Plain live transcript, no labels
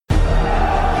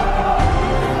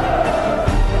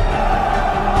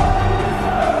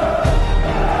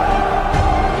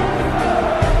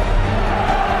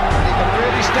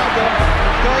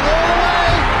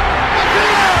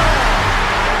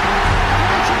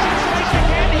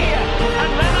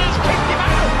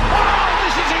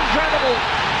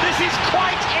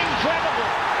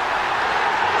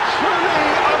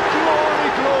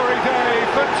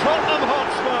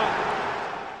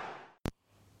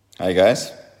Hi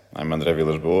guys, I'm André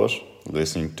Villas-Boas,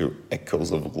 listening to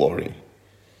Echoes of Glory.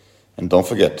 And don't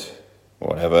forget,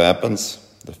 whatever happens,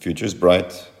 the future's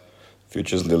bright,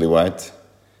 future's lily white.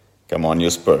 Come on, you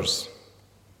Spurs.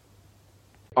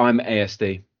 I'm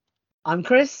ASD. I'm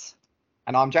Chris.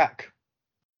 And I'm Jack.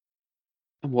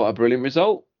 And what a brilliant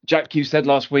result. Jack, you said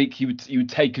last week you would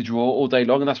take a draw all day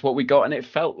long, and that's what we got, and it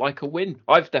felt like a win.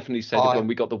 I've definitely said it when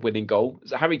we got the winning goal.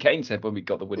 Harry Kane said when we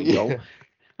got the winning goal.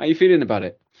 How are you feeling about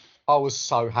it? I was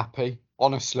so happy.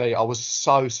 Honestly, I was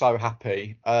so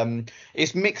happy.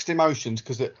 It's mixed emotions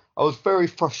because I was very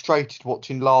frustrated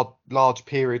watching large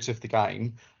periods of the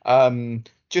game,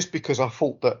 just because I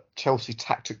thought that Chelsea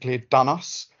tactically had done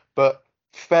us. But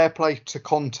fair play to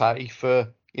Conte for,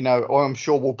 I'm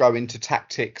sure we'll go into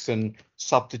tactics and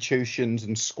substitutions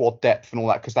and squad depth and all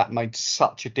that because that made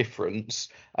such a difference.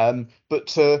 But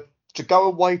to go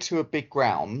away to a big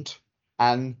ground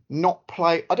and not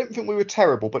play, I don't think we were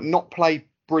terrible, but not play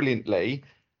brilliantly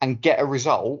and get a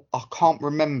result. I can't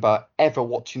remember ever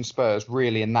watching Spurs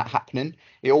really in that happening.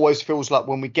 It always feels like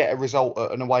when we get a result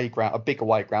at an away ground, a big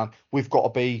away ground, we've got to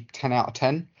be 10 out of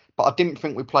 10. But I didn't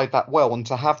think we played that well, and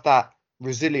to have that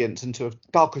resilience and to have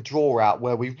dug a draw out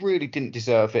where we really didn't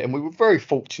deserve it, and we were very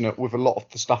fortunate with a lot of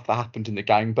the stuff that happened in the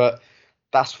game, but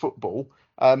that's football.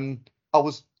 I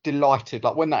was delighted.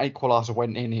 Like when that equaliser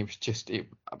went in, it was just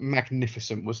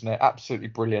magnificent, wasn't it? Absolutely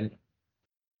brilliant.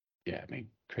 Yeah, I mean,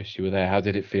 Chris, you were there. How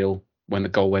did it feel when the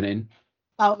goal went in?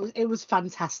 Oh, it was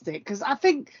fantastic because I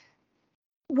think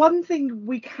one thing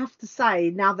we have to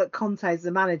say now that Conte is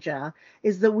the manager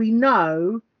is that we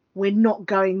know we're not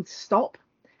going to stop,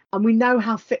 and we know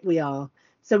how fit we are.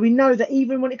 So we know that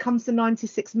even when it comes to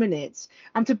 96 minutes,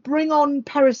 and to bring on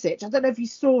Perisic, I don't know if you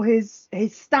saw his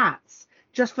stats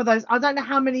just for those. I don't know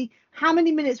how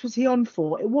many minutes was he on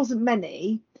for. It wasn't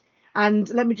many. And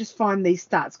let me just find these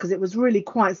stats because it was really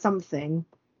quite something.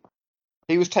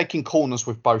 He was taking corners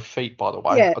with both feet, by the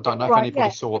way. Yeah, I don't know if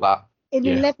anybody saw that. In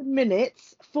 11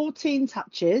 minutes, 14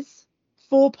 touches,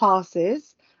 4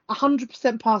 passes,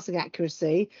 100% passing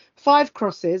accuracy, 5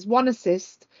 crosses, 1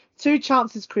 assist, 2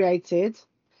 chances created,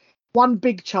 1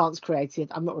 big chance created.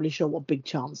 I'm not really sure what big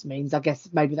chance means. I guess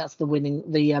maybe that's the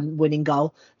winning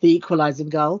goal, the equalising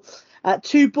goal.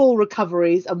 2 ball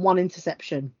recoveries and 1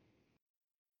 interception.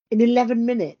 In 11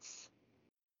 minutes.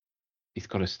 He's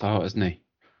got to start, hasn't he?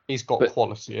 He's got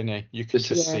quality, isn't he? You can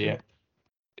just see it.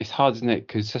 It's hard, isn't it?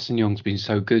 Because Sessegnon's been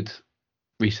so good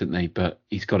recently, but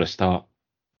he's got to start.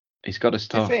 He's got to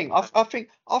start. The thing,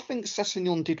 I think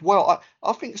Sessegnon did well.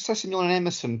 I think Sessegnon and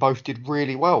Emerson both did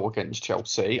really well against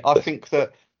Chelsea. I think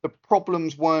that the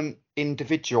problems weren't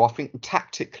individual. I think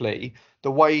tactically,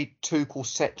 the way Tuchel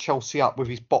set Chelsea up with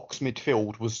his box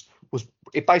midfield was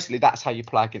it basically that's how you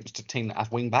play against a team that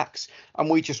has wing backs, and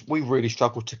we really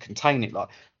struggled to contain it. Like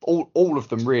all of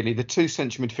them really, the 2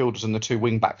 central midfielders and the 2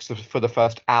 wing backs for the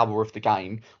first hour of the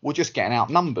game were just getting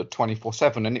outnumbered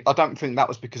 24/7, and I don't think that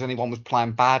was because anyone was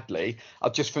playing badly. I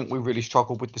just think we really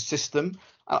struggled with the system.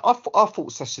 And I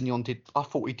thought Sessegnon did. I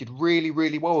thought he did really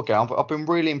well again. I've been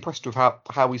really impressed with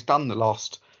how he's done the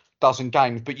last dozen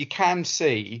games. But you can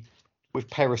see with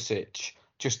Perisic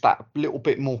just that little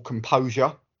bit more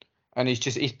composure. And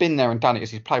he's been there and done it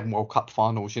as he's played in World Cup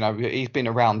finals. He's been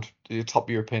around the top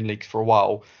European leagues for a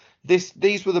while.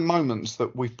 These were the moments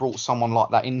that we've brought someone like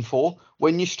that in for.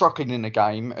 When you're struggling in a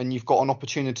game and you've got an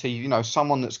opportunity,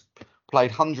 someone that's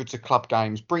played hundreds of club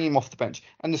games, bring him off the bench.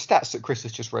 And the stats that Chris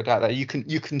has just read out there, you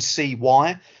can see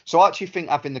why. So I actually think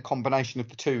having the combination of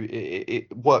the two,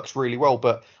 it works really well.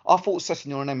 But I thought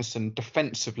Sessegnon and Emerson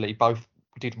defensively both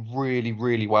did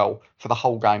really well for the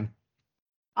whole game.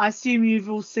 I assume you've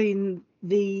all seen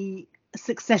the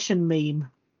Succession meme.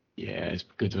 Yeah, it's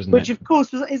good, wasn't Which, it? of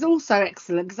course, is also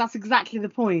excellent because that's exactly the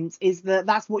point. Is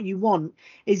that's what you want?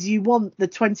 Is you want the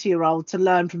 20-year-old to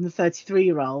learn from the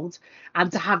 33-year-old and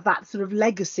to have that sort of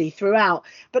legacy throughout.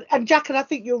 And Jack, and I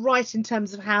think you're right in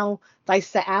terms of how they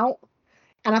set out.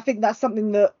 And I think that's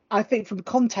something that I think from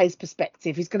Conte's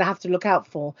perspective, he's going to have to look out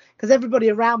for, because everybody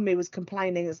around me was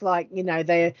complaining. It's like,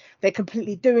 they're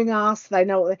completely doing us. They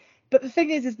know. But the thing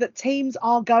is that teams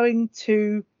are going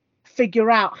to figure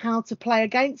out how to play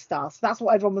against us. That's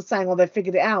what everyone was saying. They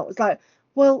figured it out. It's like,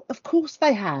 well, of course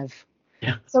they have.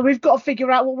 Yeah. So we've got to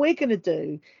figure out what we're going to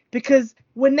do, because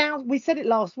we said it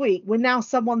last week, we're now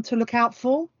someone to look out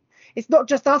for. It's not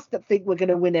just us that think we're going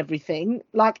to win everything.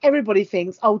 Like everybody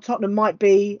thinks, Tottenham might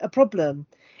be a problem.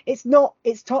 It's not.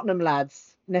 It's Tottenham,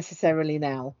 lads, necessarily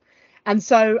now. And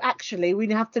so actually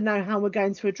we have to know how we're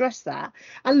going to address that.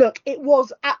 And look, it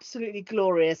was absolutely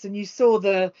glorious. And you saw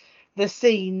the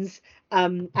scenes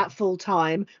at full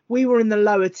time. We were in the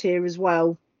lower tier as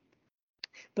well.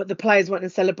 but the players went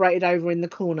and celebrated over in the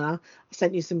corner. I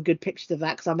sent you some good pictures of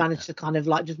that because I managed to kind of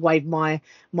like just wave my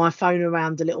phone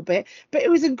around a little bit. But it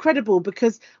was incredible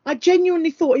because I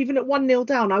genuinely thought, even at 1-0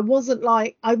 down, I wasn't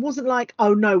like,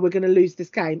 oh no, we're going to lose this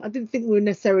game. I didn't think we were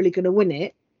necessarily going to win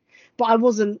it, but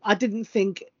I didn't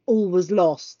think all was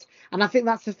lost. And I think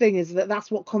that's the thing, is that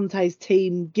that's what Conte's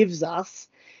team gives us,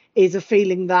 is a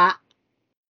feeling that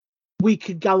we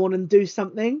could go on and do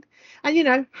something. And, you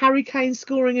know, Harry Kane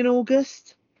scoring in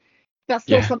August, that's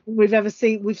not something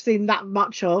we've seen that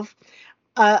much of.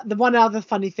 The one other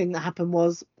funny thing that happened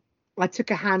was I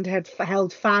took a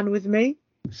handheld fan with me.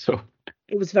 So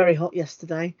it was very hot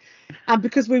yesterday. And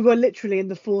because we were literally in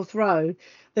the 4th row,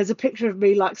 there's a picture of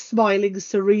me like smiling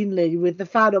serenely with the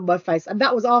fan on my face. And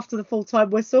that was after the full-time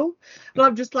whistle. And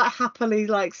I'm just like happily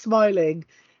like smiling,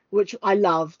 which I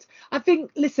loved. I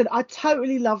think, listen, I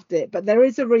totally loved it, but there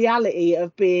is a reality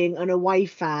of being an away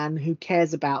fan who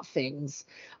cares about things,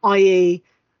 i.e.,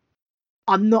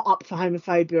 I'm not up for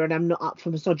homophobia and I'm not up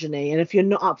for misogyny. And if you're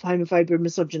not up for homophobia and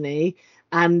misogyny,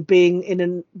 and being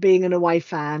an away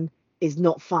fan is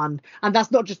not fun. And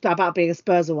that's not just about being a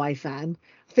Spurs away fan.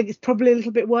 I think it's probably a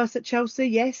little bit worse at Chelsea,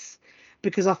 yes,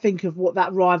 because I think of what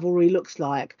that rivalry looks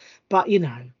like. But, you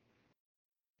know,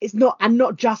 it's not, and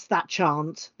not just that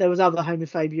chant. There was other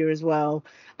homophobia as well,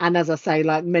 and as I say,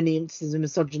 like many instances of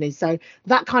misogyny. So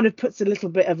that kind of puts a little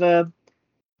bit of a,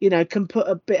 you know, can put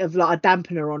a bit of like a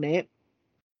dampener on it.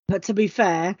 But to be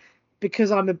fair,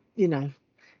 because I'm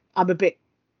a bit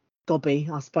gobby,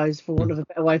 I suppose, for want of a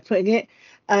better way of putting it,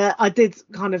 I did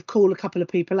kind of call a couple of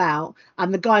people out,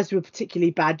 and the guys who were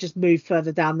particularly bad just moved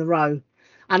further down the row.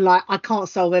 And like, I can't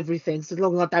solve everything, so as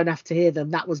long as I don't have to hear them,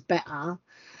 that was better.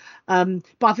 But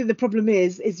I think the problem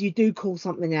is you do call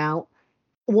something out.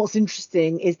 What's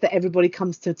interesting is that everybody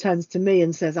turns to me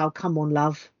and says, "Oh, come on,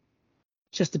 love,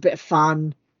 just a bit of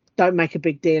fun. Don't make a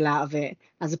big deal out of it,"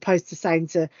 as opposed to saying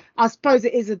to, I suppose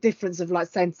it is a difference of like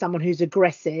saying to someone who's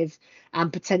aggressive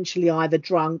and potentially either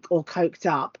drunk or coked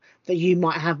up, that you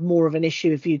might have more of an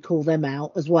issue if you call them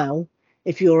out as well,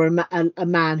 if you're a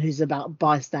man who's about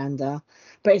bystander.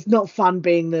 But it's not fun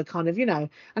being the kind of, you know,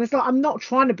 and it's like, I'm not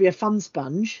trying to be a fun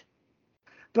sponge,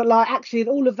 but like actually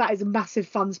all of that is a massive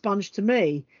fun sponge to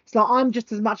me. It's like, I'm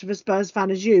just as much of a Spurs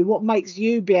fan as you. What makes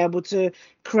you be able to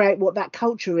create what that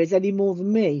culture is any more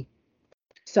than me?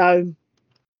 So,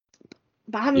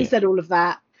 but having said all of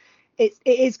that, it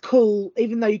is cool,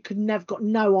 even though you got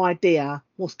no idea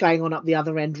what's going on up the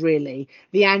other end, really.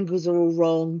 The angles are all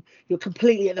wrong. You're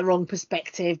completely at the wrong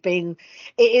perspective. It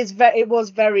is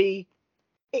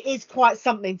quite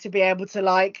something to be able to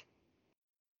like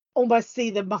almost see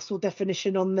the muscle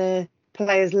definition on the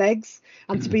players' legs,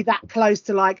 and to be that close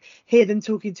to like hear them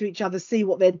talking to each other, see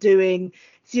what they're doing,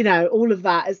 you know, all of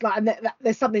that. It's like, and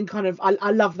there's something kind of,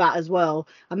 I love that as well.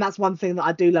 And that's one thing that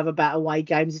I do love about away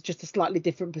games, is just a slightly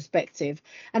different perspective.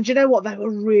 And do you know what? They were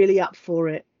really up for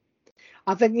it.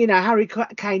 I think, you know, Harry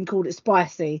Kane called it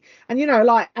spicy, and, you know,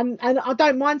 like, and I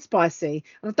don't mind spicy,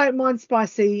 and I don't mind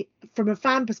spicy from a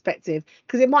fan perspective,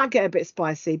 because it might get a bit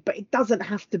spicy, but it doesn't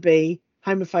have to be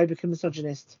homophobic and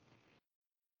misogynist.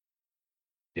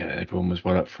 Yeah, everyone was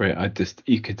well up for it.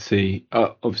 You could see,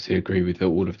 I obviously agree with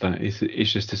all of that.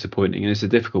 It's just disappointing, and it's a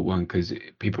difficult one, because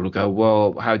people will go,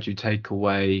 well, how do you take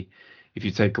away, if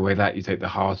you take away that, you take the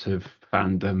heart of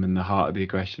fandom and the heart of the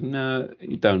aggression. No,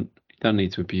 you don't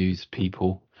need to abuse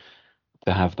people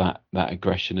to have that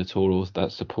aggression at all, or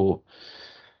that support.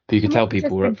 But you can tell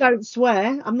people don't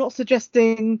swear. I'm not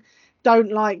suggesting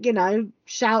don't, like, you know,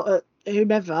 shout at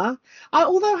whomever.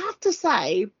 Although I have to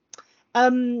say,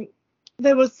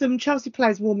 there was some Chelsea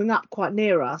players warming up quite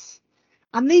near us,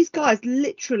 and these guys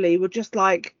literally were just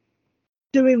like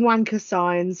doing wanker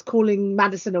signs, calling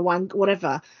Maddison a wank,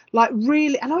 whatever, like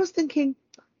really. And I was thinking,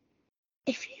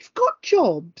 if you've got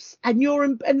jobs and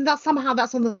and that's on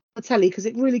the telly, because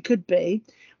it really could be,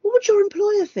 what would your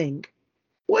employer think?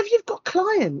 What if you've got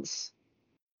clients?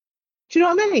 Do you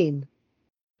know what I mean?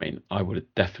 I mean, I would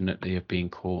definitely have been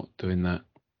caught doing that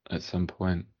at some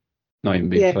point. Not even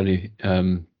being funny.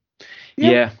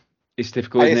 Yeah, it's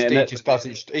difficult, isn't it? He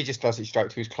just does it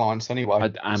straight to his clients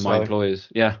anyway. And my employers,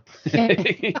 yeah.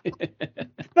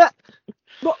 But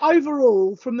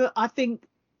overall, I think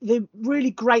the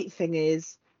really great thing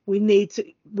is we need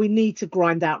to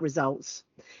grind out results,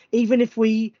 even if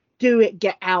we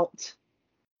get out,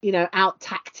 you know, out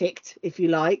tacticked, if you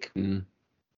like,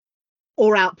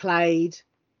 or outplayed,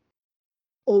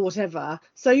 or whatever.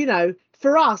 So, you know,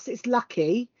 for us, it's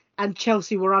lucky. And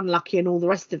Chelsea were unlucky and all the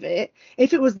rest of it.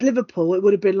 If it was Liverpool, it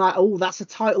would have been like, oh, that's a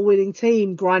title-winning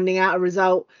team grinding out a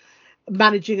result,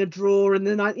 managing a draw, and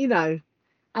then you know.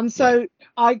 And so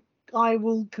I I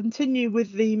will continue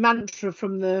with the mantra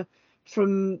from the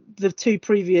two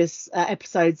previous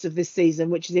episodes of this season,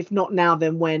 which is if not now,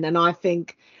 then when. And I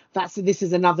think this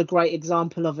is another great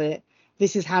example of it.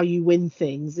 This is how you win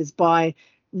things, is by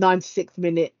 96th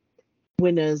minute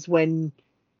winners when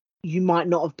you might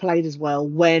not have played as well.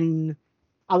 When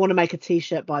I want to make a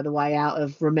t-shirt, by the way, out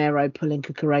of Romero pulling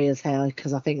Cucurella's hair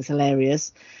because I think it's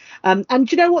hilarious. And do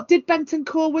you know what? Did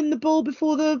Bentancur win the ball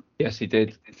before the Yes, he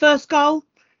did. first goal?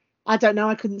 I don't know.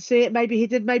 I couldn't see it. Maybe he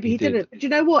did. Maybe he didn't. Do you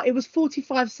know what? It was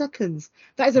 45 seconds.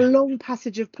 That is a long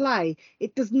passage of play.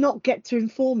 It does not get to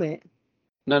inform it.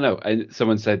 No. And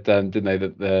someone said, didn't they,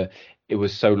 that it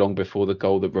was so long before the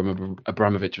goal that Roman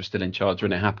Abramovich was still in charge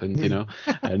when it happened, you know,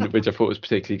 and which I thought was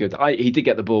particularly good. He did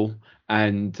get the ball,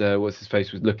 and what's his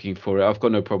face was looking for it. I've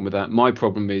got no problem with that. My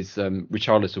problem is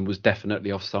Richarlison was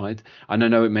definitely offside. And I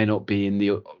know it may not be in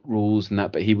the rules and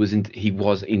that, but he was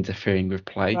interfering with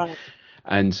play. Right.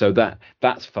 And so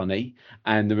that's funny,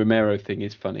 and the Romero thing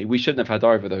is funny. We shouldn't have had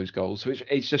either of those goals. So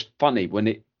it's just funny when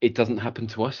it doesn't happen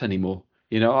to us anymore.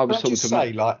 You know, I was talking to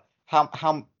say like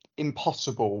how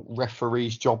impossible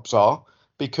referees' jobs are,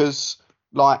 because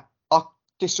like I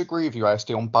disagree with you,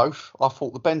 ASD, on both. I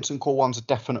thought the Bentancur one's a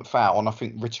definite foul, and I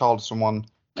think Richarlison one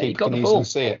keeper can easily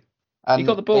see it. And he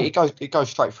got the ball. It goes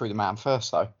straight through the man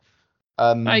first though.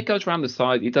 He goes around the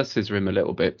side. He does scissor him a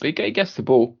little bit, but he gets the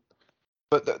ball.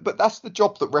 But that's the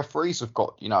job that referees have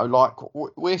got, you know. Like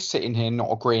we're sitting here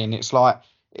not agreeing. It's like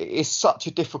it's such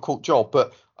a difficult job.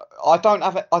 But I don't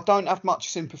have much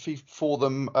sympathy for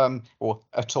them, or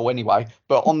at all anyway.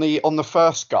 But on the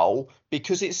first goal,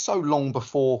 because it's so long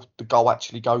before the goal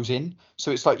actually goes in,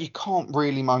 so it's like you can't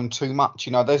really moan too much.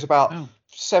 You know, there's about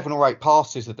 7 or 8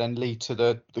 passes that then lead to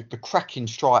the cracking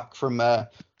strike from our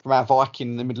Viking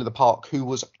in the middle of the park, who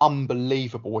was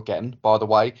unbelievable again, by the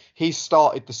way. He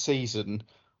started the season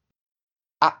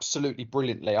absolutely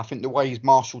brilliantly. I think the way he's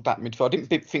marshalled that midfield, I didn't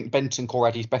think Bentancur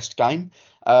had his best game,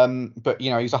 but,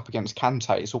 you know, he's up against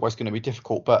Kante. It's always going to be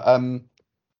difficult. But,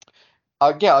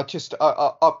 I just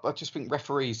think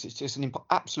referees, it's just an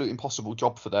absolute impossible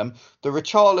job for them. The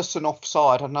Richarlison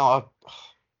offside, I know.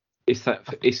 It's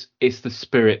the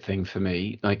spirit thing for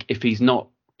me. Like, if he's not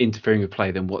interfering with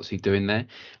play, then what's he doing there?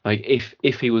 Like,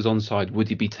 if he was onside, would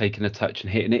he be taking a touch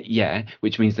and hitting it? Yeah,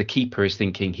 which means the keeper is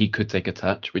thinking he could take a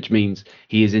touch, which means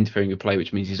he is interfering with play,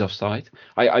 which means he's offside.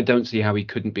 I don't see how he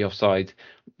couldn't be offside.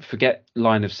 Forget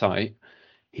line of sight.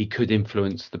 He could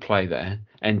influence the play there,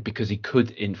 and because he could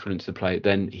influence the play,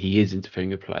 then he is interfering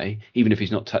with play, even if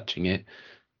he's not touching it.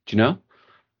 Do you know?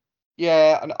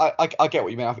 Yeah, and I get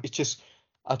what you mean.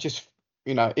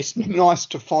 You know, it's nice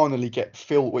to finally it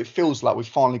feels like we've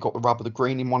finally got the rub of the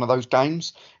green in one of those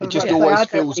games. It just always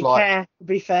feels like, to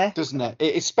be fair, doesn't it?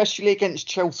 Especially against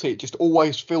Chelsea, it just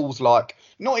always feels like,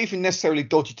 not even necessarily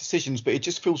dodgy decisions, but it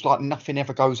just feels like nothing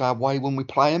ever goes our way when we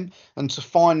play them. And to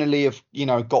finally have, you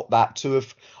know, got that, to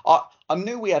have, I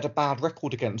knew we had a bad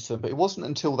record against them, but it wasn't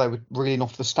until they were reeling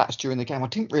off the stats during the game I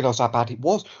didn't realise how bad it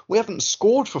was. We haven't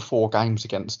scored for 4 games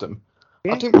against them.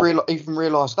 Yeah. I didn't even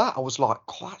realise that. I was like,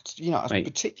 quite, you know, it's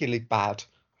particularly bad.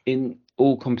 In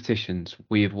all competitions,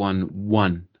 we have won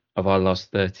 1 of our last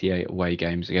 38 away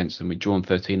games against them. We've drawn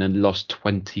 13 and lost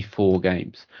 24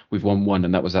 games. We've won 1,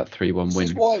 and that was that 3-1 win. This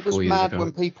is why it was mad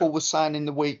when people were saying in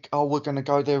the week, oh, we're going to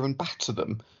go there and batter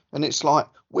them. And it's like,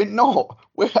 we're not.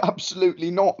 We're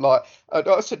absolutely not. Like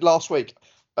I said last week,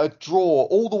 a draw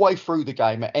all the way through the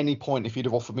game at any point, if you'd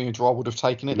have offered me a draw, I would have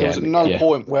taken it. There was no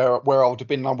point where I would have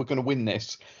been, no, we're going to win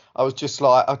this. I was just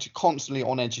like, I was constantly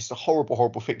on edge. It's a horrible,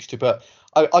 horrible fixture. But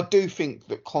I do think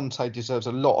that Conte deserves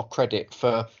a lot of credit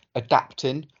for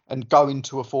adapting and going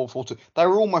to a 4-4-2. They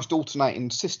were almost alternating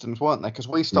systems, weren't they? Because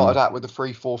we started out with the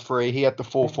 3-4-3. He had the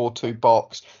 4-4-2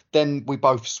 box. Then we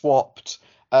both swapped.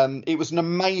 It was an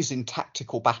amazing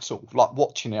tactical battle, like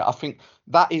watching it. I think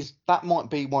that might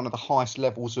be one of the highest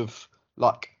levels of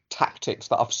like tactics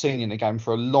that I've seen in a game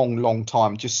for a long, long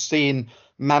time. Just seeing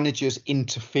managers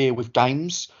interfere with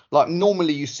games. Like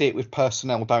normally you see it with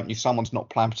personnel, don't you? Someone's not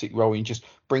playing particularly well, and you just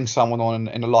bring someone on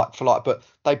in a like for like. But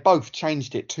they both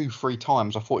changed it 2-3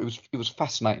 times. I thought it was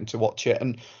fascinating to watch it.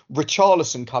 And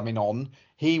Richarlison coming on,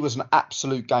 he was an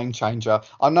absolute game changer.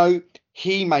 I know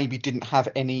he maybe didn't have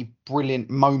any brilliant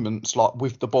moments like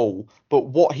with the ball, but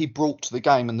what he brought to the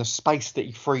game and the space that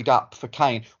he freed up for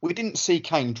Kane. We didn't see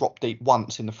Kane drop deep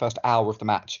once in the first hour of the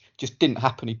match. Just didn't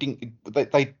happen.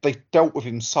 They dealt with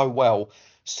him so well.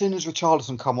 As soon as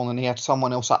Richarlison come on and he had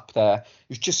someone else up there, it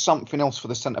was just something else for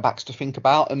the centre backs to think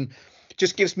about, and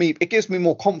just gives me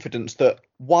more confidence that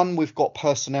 1, we've got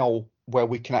personnel where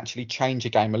we can actually change a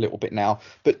game a little bit now,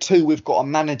 but 2, we've got a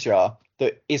manager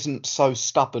that isn't so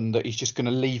stubborn that he's just going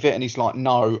to leave it and he's like,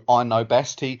 no, I know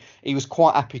best. He was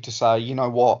quite happy to say, you know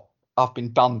what, I've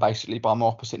been done basically by my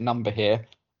opposite number here.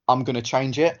 I'm going to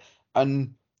change it.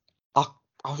 And I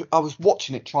was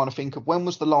watching it trying to think of when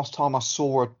was the last time I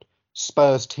saw a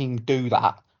Spurs team do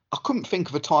that. I couldn't think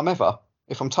of a time ever,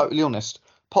 if I'm totally honest.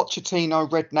 Pochettino,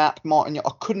 Redknapp, Martin,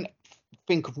 I couldn't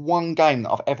think of one game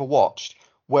that I've ever watched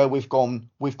where we've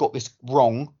got this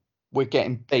wrong, we're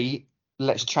getting beat,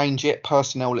 let's change it,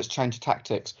 personnel, let's change the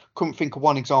tactics. Couldn't think of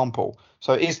one example.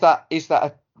 So is that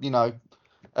a, you know,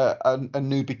 a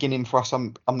new beginning for us?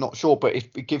 I'm not sure, but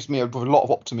it gives me a lot of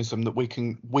optimism that we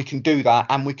can do that,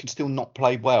 and we can still not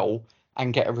play well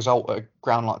and get a result at a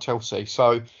ground like Chelsea.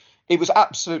 So it was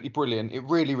absolutely brilliant. It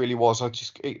really, really was.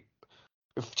 It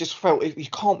just felt you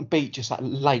can't beat just that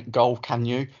late goal, can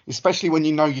you? Especially when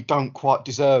you know you don't quite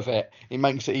deserve it. It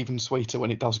makes it even sweeter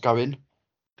when it does go in.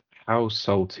 How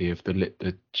salty have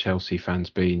the Chelsea fans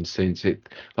been since it,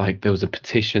 like, there was a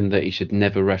petition that he should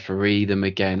never referee them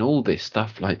again, all this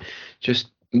stuff, like, just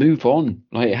move on.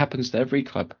 Like, it happens to every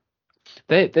club.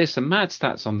 There's some mad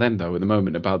stats on them though at the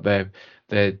moment about their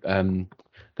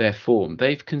form.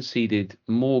 They've conceded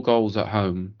more goals at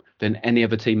home than any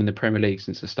other team in the Premier League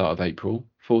since the start of April.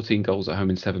 14 goals at home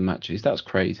in 7 matches. That's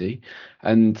crazy.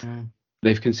 And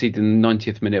they've conceded in the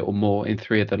 90th minute or more in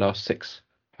 3 of the last 6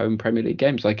 home Premier League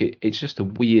games. Like, it's just a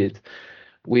weird,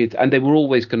 and they were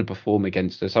always going to perform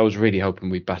against us. I was really hoping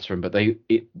we'd batter them, but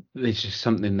there's just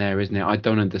something there, isn't it? I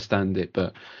don't understand it,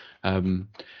 but can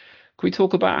we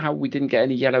talk about how we didn't get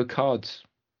any yellow cards,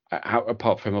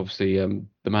 apart from obviously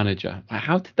the manager? Like,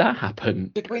 how did that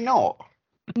happen? Did we not?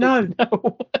 No.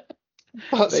 No.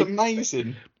 That's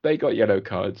amazing. They got yellow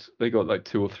cards. They got like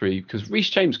 2 or 3 because Reece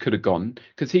James could have gone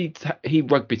because he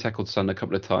rugby tackled Son a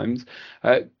couple of times.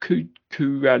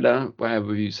 Kurela,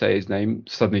 whatever you say his name,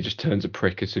 suddenly just turns a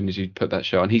prick as soon as you put that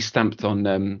shot on. He stamped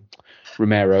on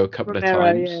Romero a couple of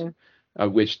times. Yeah.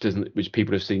 Which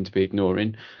people have seemed to be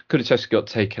ignoring. Kulusevski got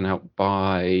taken out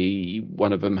by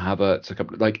one of them, Havertz,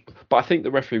 but I think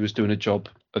the referee was doing a job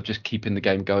of just keeping the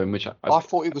game going, which I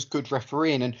thought it was good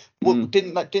refereeing. And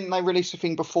didn't they release a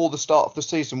thing before the start of the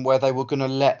season where they were going to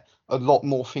let a lot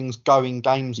more things go in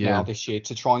games now this year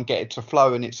to try and get it to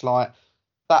flow? And it's like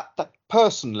that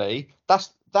personally, that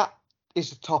is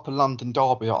the type of London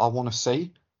derby I want to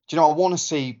see. Do you know? I want to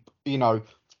see, you know,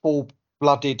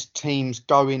 full-blooded teams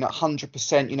going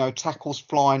 100%, tackles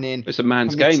flying in. It's a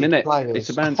man's game, isn't it? It's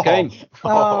a man's game.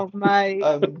 Oh, mate.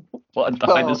 What a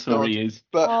dinosaur he is.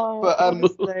 But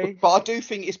I do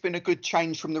think it's been a good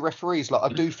change from the referees. Like,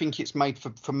 I do think it's made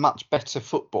for much better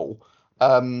football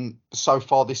so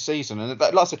far this season. And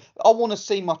like I said, I want to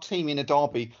see my team in a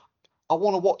derby. I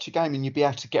want to watch a game and you'd be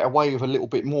able to get away with a little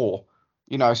bit more,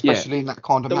 especially in that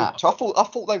kind of match. I thought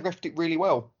they refed it really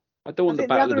well. I don't want the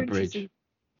battle of the bridge.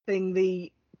 Thing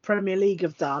the Premier League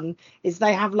have done is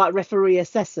they have like referee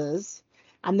assessors,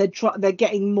 and they're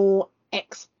getting more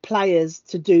ex-players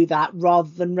to do that rather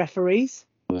than referees.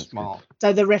 Smart.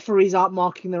 So the referees aren't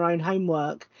marking their own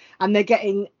homework, and they're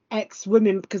getting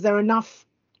ex-women because there are enough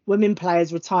women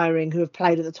players retiring who have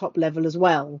played at the top level as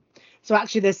well. So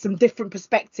actually there's some different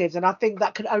perspectives, and I think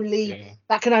that can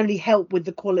only help with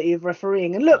the quality of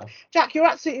refereeing. And look, Jack, you're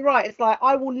absolutely right. It's like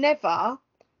I will never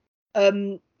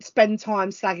spend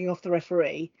time slagging off the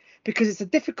referee because it's a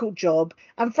difficult job,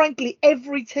 and frankly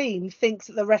every team thinks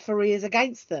that the referee is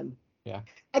against them.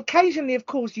 Occasionally, of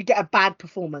course, you get a bad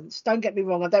performance. Don't get me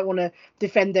wrong, I don't want to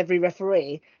defend every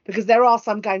referee because there are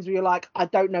some games where you're like, I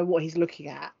don't know what he's looking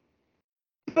at,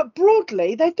 but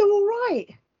broadly they do all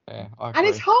right. I agree. And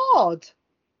it's hard.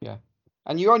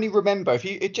 And you only remember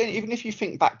even if you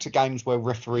think back to games where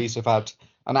referees have had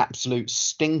an absolute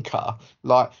stinker,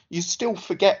 like you still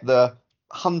forget the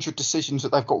 100 decisions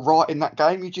that they've got right in that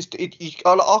game.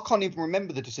 I can't even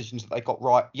remember the decisions that they got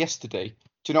right yesterday.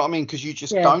 Do you know what I mean? Because you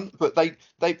just don't. But they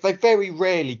very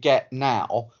rarely get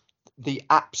now the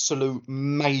absolute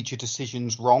major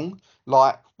decisions wrong.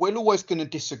 Like, we're always going to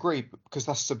disagree because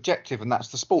that's subjective and that's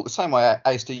the sport. The same way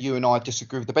ASD, you and I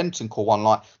disagree with the Bentancur one.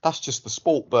 Like, that's just the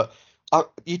sport. But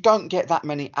you don't get that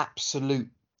many absolute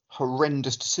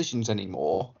horrendous decisions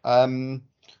anymore.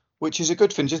 Which is a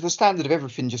good thing. Just the standard of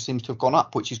everything just seems to have gone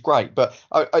up, which is great. But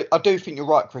I do think you're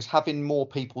right, Chris. Having more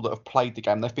people that have played the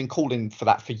game, they've been calling for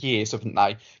that for years, haven't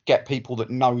they? Get people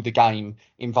that know the game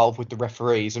involved with the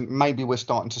referees, and maybe we're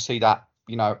starting to see that,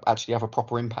 actually have a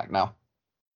proper impact now.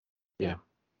 Yeah,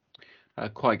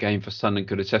 quite a game for Son and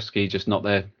Kulusevski, just not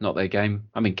their game.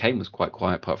 I mean, Kane was quite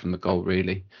quiet apart from the goal,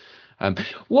 really.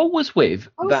 What was with?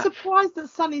 I was surprised at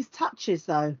Sonny's touches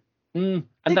though. And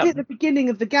at the beginning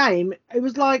of the game, it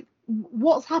was like,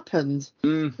 what's happened?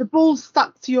 Mm. The ball's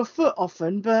stuck to your foot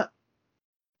often, but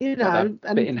and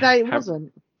today it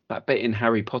wasn't. That bit in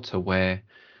Harry Potter where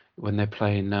when they're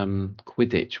playing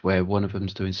Quidditch, where one of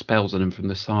them's doing spells on them from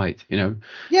the side, Yeah.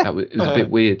 it was a bit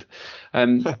weird.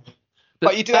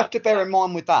 But you do have to bear in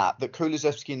mind with that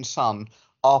Kulusevski and Son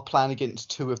are playing against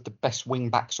two of the best wing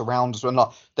backs around as well.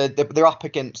 Like they're up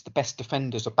against the best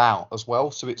defenders about as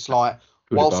well. So it's like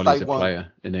whilst they a weren't,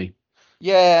 player, isn't he?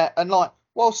 yeah, and like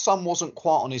whilst Son wasn't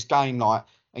quite on his game, like,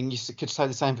 and you could say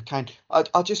the same for Kane.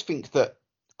 I just think that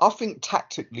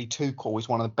tactically Tuchel is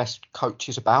one of the best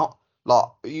coaches about. Like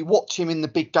you watch him in the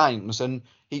big games and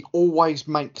he always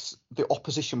makes the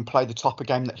opposition play the type of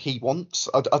game that he wants.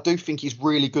 I do think he's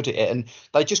really good at it, and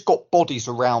they just got bodies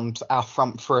around our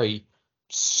front three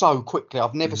so quickly.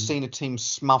 I've never seen a team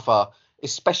smother,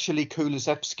 especially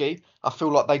Kulusevski. I feel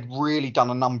like they've really done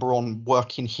a number on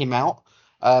working him out.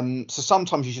 So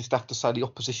sometimes you just have to say the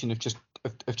opposition have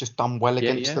just done well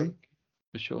against them.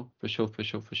 For sure.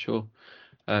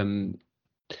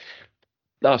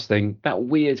 Last thing, that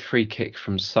weird free kick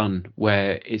from Son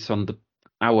where it's on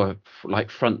our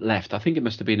front left. I think it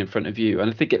must have been in front of you, and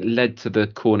I think it led to the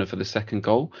corner for the second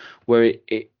goal where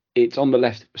it's on the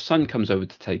left. Son comes over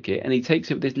to take it, and he takes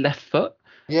it with his left foot.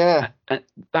 Yeah, and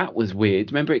that was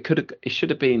weird. Remember, it should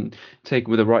have been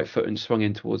taken with the right foot and swung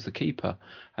in towards the keeper,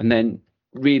 and then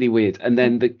really weird. And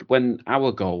then when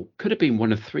our goal could have been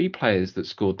one of three players that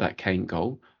scored that Kane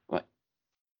goal.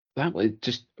 That was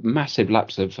just massive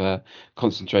lapse of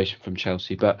concentration from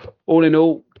Chelsea. But all in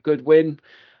all, good win.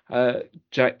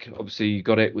 Jack, obviously you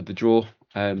got it with the draw.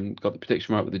 Got the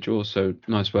prediction right with the draw, so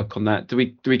nice work on that. Do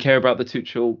we care about the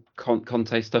Tuchel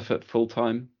Conte stuff at full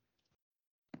time?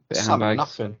 Something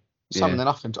nothing.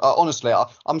 Honestly,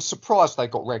 I'm surprised they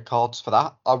got red cards for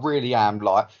that. I really am.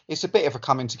 Like, it's a bit of a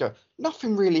coming to go.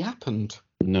 Nothing really happened.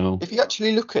 No. If you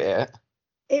actually look at it,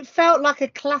 it felt like a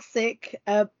classic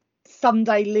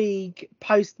Sunday League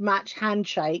post-match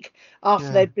handshake after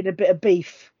there'd been a bit of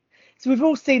beef. So we've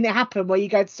all seen it happen where you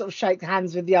go to sort of shake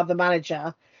hands with the other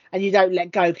manager and you don't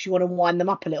let go because you want to wind them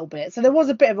up a little bit. So there was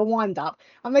a bit of a wind up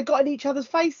and they got in each other's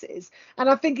faces. And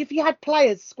I think if you had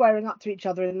players squaring up to each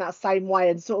other in that same way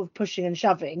and sort of pushing and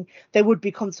shoving, there would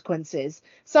be consequences.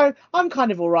 So I'm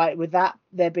kind of all right with that,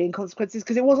 there being consequences,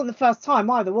 because it wasn't the first time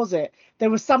either, was it? There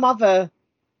was some other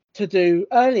to do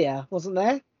earlier, wasn't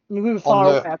there? I mean, we were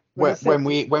far away.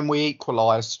 When we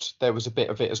equalised, there was a bit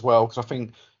of it as well, because I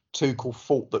think Tuchel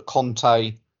thought that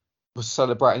Conte was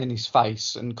celebrating in his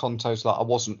face, and Conte's like, I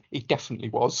wasn't. He definitely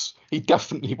was.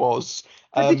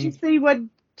 But did you see when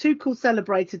Tuchel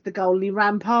celebrated the goal and he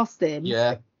ran past him?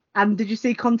 Yeah. And did you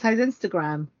see Conte's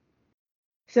Instagram?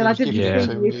 He said, I didn't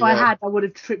think if I had, I would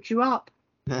have tripped you up.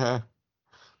 Yeah.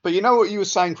 But you know what you were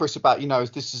saying, Chris, about,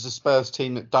 this is a Spurs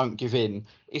team that don't give in.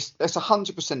 It's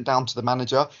 100% down to the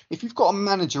manager. If you've got a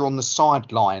manager on the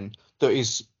sideline that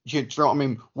is, do you know what I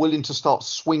mean, willing to start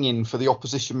swinging for the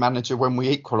opposition manager when we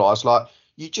equalise, like,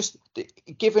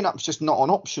 giving up's just not an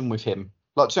option with him.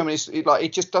 Like, so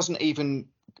it just doesn't even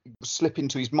slip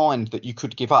into his mind that you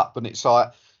could give up. And it's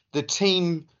like the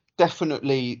team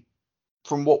definitely,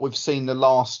 from what we've seen the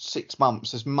last 6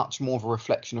 months, is much more of a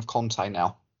reflection of Conte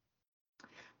now.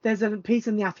 There's a piece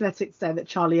in The Athletic today that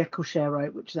Charlie Eccleshare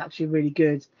wrote, which is actually really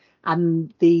good.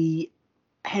 And the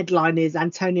headline is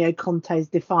Antonio Conte's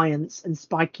defiance and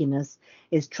spikiness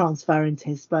is transferring to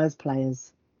his Spurs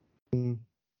players. Mm.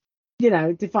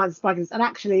 Defiance and spikiness. And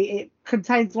actually, it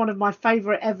contains one of my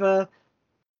favourite ever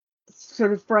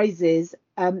sort of phrases.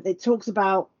 It talks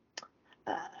about,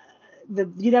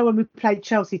 when we played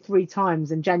Chelsea 3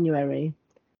 times in January,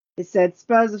 it said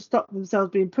Spurs have stopped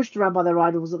themselves being pushed around by their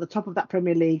rivals at the top of that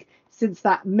Premier League since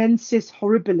that mensis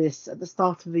horribilis at the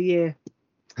start of the year.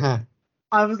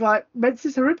 I was like,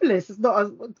 mensis horribilis. It's not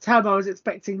a term I was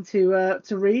expecting to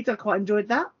read. I quite enjoyed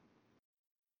that.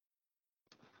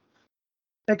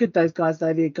 They're good, those guys,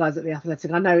 though, the guys at The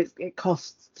Athletic. I know it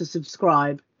costs to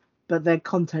subscribe, but their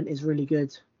content is really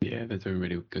good. Yeah, they're doing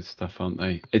really good stuff, aren't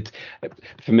they? It's,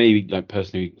 for me, like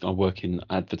personally, I work in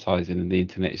advertising and the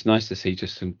internet. It's nice to see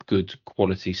just some good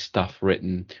quality stuff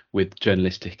written with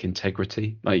journalistic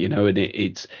integrity, and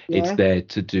it's there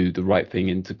to do the right thing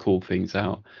and to call things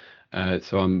out.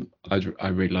 So I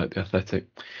really like The Athletic.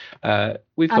 The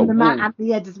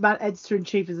editor in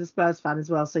chief is a Spurs fan as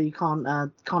well, so you can't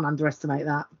underestimate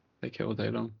that. Take it all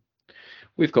day long.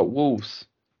 We've got Wolves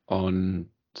on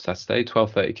Saturday,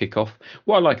 12:30 kickoff.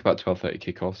 What I like about 12:30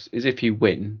 kickoffs is if you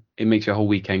win, it makes your whole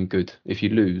weekend good. If you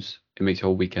lose, it makes your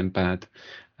whole weekend bad.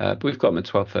 But we've got them at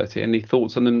 12:30. Any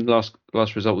thoughts on them? Last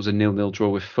result was a 0-0 draw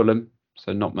with Fulham.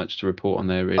 so not much to report on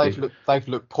there really. They've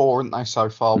looked poor, haven't they, so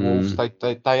far? Wolves. They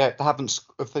haven't.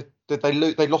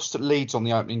 They lost at Leeds on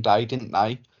the opening day, didn't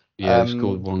they? Yeah, they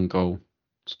scored 1 goal.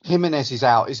 Jimenez is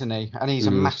out, isn't he? And he's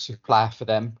a massive player for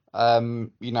them.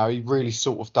 He really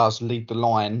sort of does lead the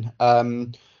line.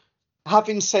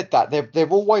 Having said that, they're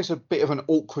always a bit of an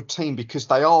awkward team because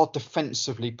they are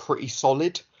defensively pretty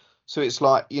solid. So it's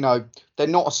like, they're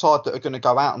not a side that are going to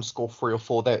go out and score 3 or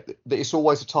 4. It's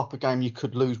always a type of game you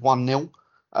could lose 1-0.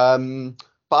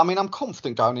 But I mean, I'm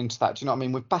confident going into that. Do you know what I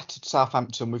mean? We've battered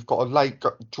Southampton. We've got a late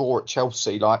draw at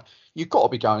Chelsea. Like, you've got to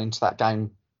be going into that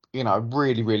game,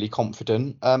 really, really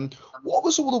confident. What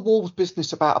was all the Wolves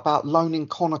business about loaning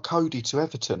Connor Cody to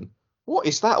Everton? What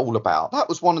is that all about? That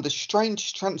was one of the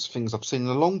strangest transfer things I've seen in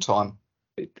a long time.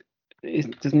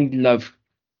 Doesn't he love?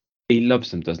 He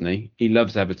loves them, doesn't he? He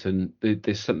loves Everton.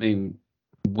 There's something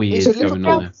weird going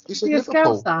on there. He's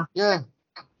Liverpool. Yeah,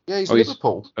 he's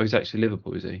Liverpool. He's actually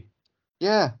Liverpool, is he?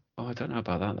 Yeah. Oh, I don't know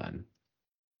about that then.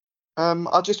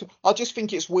 I just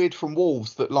think it's weird from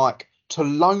Wolves that, like, to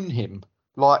loan him.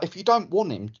 Like, if you don't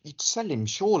want him, you'd sell him,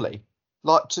 surely.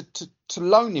 Like, to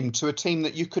loan him to a team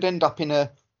that you could end up in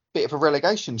a bit of a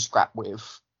relegation scrap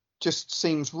with just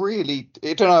seems really,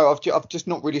 I don't know, I've just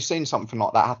not really seen something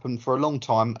like that happen for a long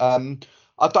time.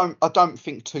 I don't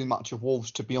think too much of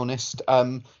Wolves, to be honest.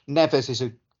 Neves is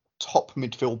a top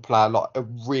midfield player, like a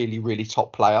really, really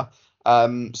top player.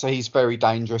 So he's very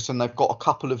dangerous, and they've got a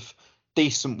couple of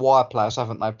decent wire players,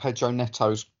 haven't they? Pedro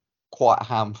Neto's quite a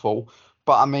handful.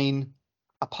 But I mean,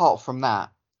 apart from that,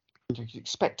 you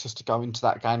expect us to go into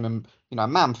that game and,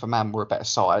 man for man, we're a better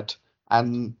side.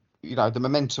 And, the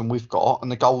momentum we've got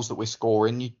and the goals that we're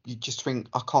scoring, you just think,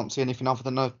 I can't see anything other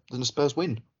than a Spurs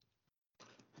win.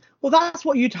 Well, that's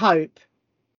what you'd hope.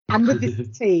 And with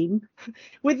this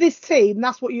team,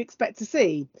 that's what you expect to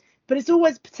see. But it's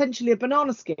always potentially a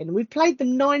banana skin. We've played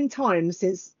them 9 times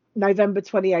since November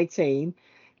 2018.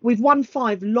 We've won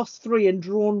 5, lost 3 and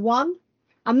drawn 1.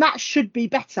 And that should be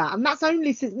better. And that's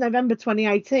only since November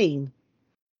 2018.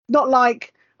 Not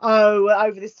like,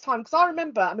 over this time. Because I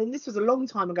remember, this was a long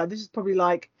time ago. This is probably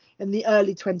like in the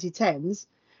early 2010s.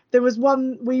 There was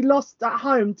one, we lost at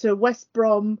home to West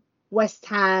Brom, West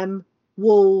Ham,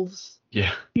 Wolves,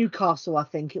 Newcastle, I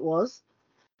think it was.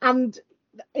 And,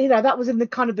 that was in the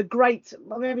kind of the great,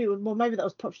 maybe that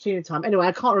was Pochettino time. Anyway,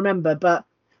 I can't remember. But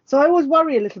so I always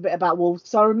worry a little bit about Wolves.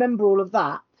 So I remember all of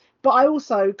that. But I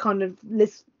also kind of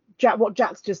what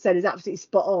Jack's just said is absolutely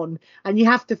spot on. And you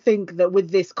have to think that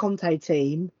with this Conte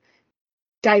team,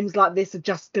 games like this are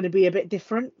just going to be a bit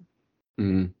different.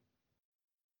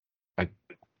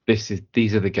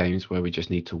 These are the games where we just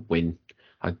need to win.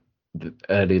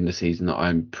 Early in the season,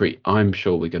 I'm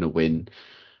sure we're going to win.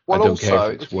 Well, I don't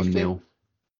care if it's 1-0.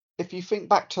 If you think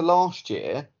back to last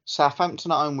year,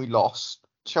 Southampton at home we lost,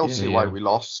 Chelsea away we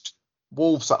lost,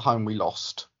 Wolves at home we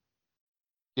lost.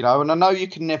 And I know you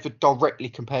can never directly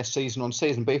compare season on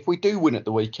season, but if we do win at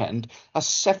the weekend, that's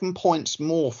 7 points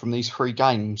more from these 3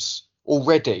 games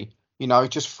already,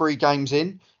 just 3 games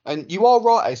in. And you are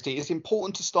right, ASD, it's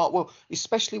important to start well,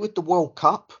 especially with the World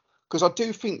Cup, because I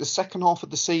do think the second half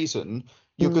of the season,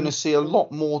 you're going to see a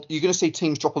lot more, you're going to see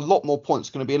teams drop a lot more points.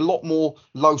 It's going to be a lot more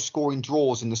low scoring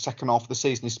draws in the second half of the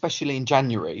season, especially in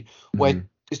January, where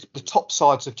the top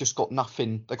sides have just got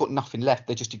nothing. They've got nothing left.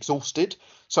 They're just exhausted.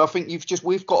 So I think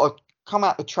we've got to come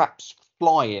out the traps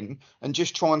flying and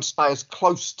just try and stay as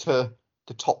close to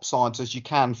the top sides as you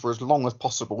can for as long as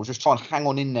possible. Just try and hang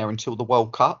on in there until the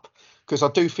World Cup, because I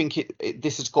do think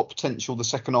this has got potential the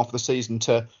second half of the season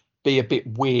to be a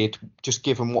bit weird, just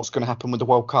given what's going to happen with the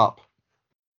World Cup.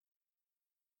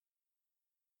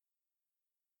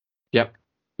 Yep.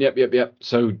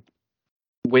 So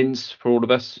wins for all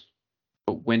of us.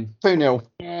 Win 2-0.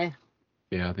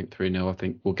 Yeah, I think 3-0. I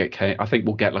think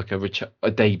we'll get like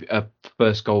a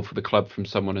first goal for the club from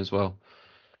someone as well.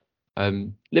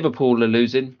 Liverpool are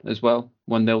losing as well.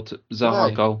 1-0 to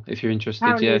Zaha goal. If you're interested,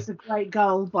 apparently it's a great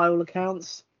goal by all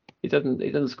accounts. He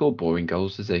doesn't score boring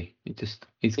goals, does he?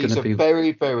 He's going to be a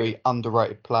very, very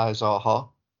underrated player, Zaha.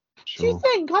 Sure. Do you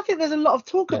think? I think there's a lot of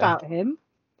talk about him.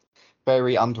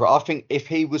 Very underrated. I think if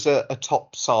he was a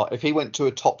top side, if he went to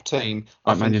a top team,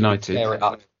 like Man United,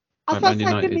 I thought,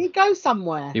 didn't he go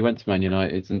somewhere? He went to Man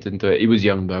United and didn't do it. He was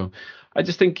young though. I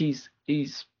just think he's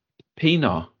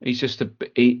Pienaar. He's just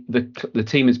the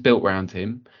team is built around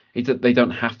him. They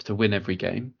don't have to win every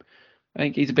game. I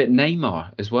think he's a bit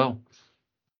Neymar as well.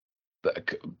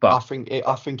 But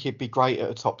I think he'd be great at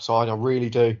a top side. I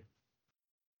really do.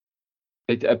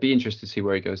 I'd be interested to see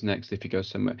where he goes next if he goes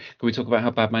somewhere. Can we talk about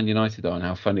how bad Man United are and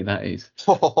how funny that is?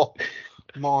 Oh,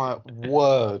 my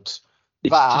word.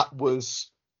 That was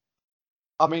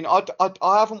I mean, I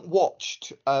haven't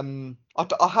watched. I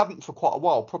haven't for quite a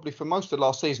while, probably for most of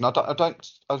last season.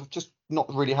 I've just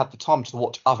not really had the time to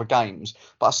watch other games.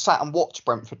 But I sat and watched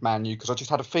Brentford Man U because I just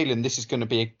had a feeling this is going to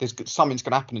be something's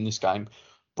going to happen in this game.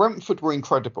 Brentford were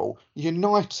incredible.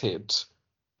 United,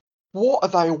 what are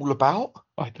they all about?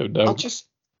 I don't know. I just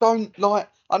don't like.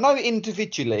 I know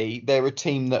individually they're a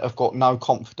team that have got no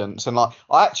confidence, and I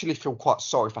actually feel quite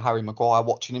sorry for Harry Maguire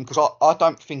watching him because I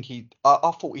don't think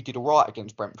I thought he did all right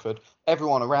against Brentford.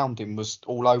 Everyone around him was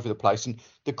all over the place, and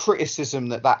the criticism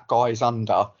that guy is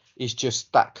under is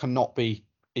just that cannot be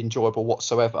enjoyable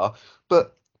whatsoever.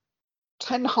 But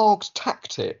Ten Hag's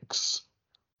tactics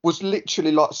was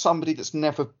literally like somebody that's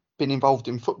never been involved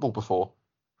in football before.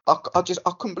 I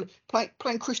couldn't believe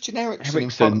playing Christian Eriksen in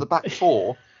front of the back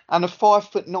four and a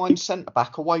 5'9" centre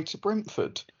back away to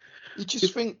Brentford. You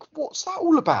just think, what's that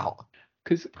all about?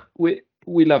 Because we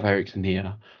love Eriksen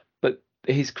here, but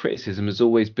his criticism has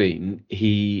always been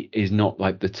he is not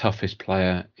like the toughest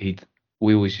player.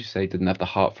 We always used to say he didn't have the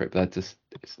heart for it, but it's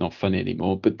not funny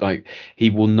anymore. But like he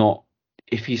will not,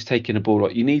 if he's taking a ball,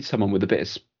 like you need someone with a bit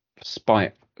of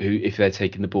spite. Who, if they're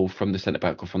taking the ball from the centre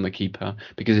back or from the keeper,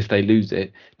 because if they lose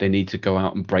it, they need to go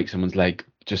out and break someone's leg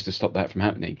just to stop that from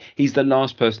happening. He's the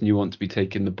last person you want to be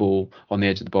taking the ball on the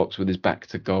edge of the box with his back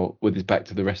to goal, with his back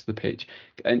to the rest of the pitch,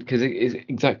 and because it is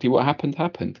exactly what happened.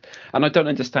 And I don't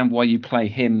understand why you play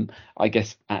him, I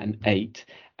guess, at an 8,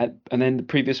 and then the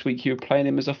previous week you were playing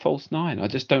him as a false 9. I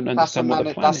just don't understand what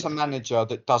the plan is. That's a manager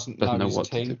that doesn't know his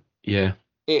team. Yeah,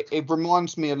 it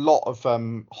reminds me a lot of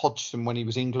Hodgson when he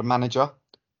was England manager.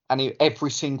 And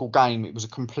every single game, it was a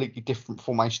completely different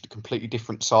formation, a completely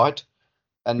different side.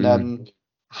 And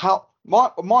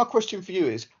my question for you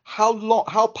is,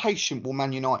 how patient will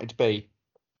Man United be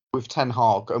with Ten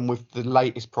Hag and with the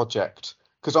latest project?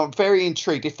 Because I'm very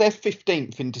intrigued. If they're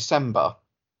 15th in December,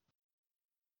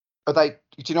 are they?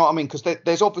 Do you know what I mean? Because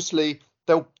there's obviously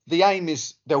the aim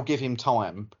is they'll give him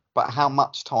time, but how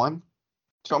much time? Do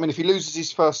you know what I mean? If he loses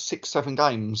his first 6-7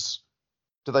 games.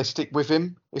 Do they stick with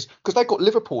him? It's because they got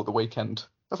Liverpool the weekend,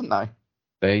 haven't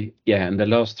they? And the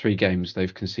last 3 games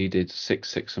they've conceded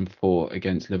 6, and 4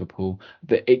 against Liverpool.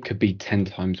 That it could be 10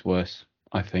 times worse,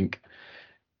 I think.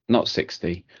 Not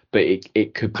 60, but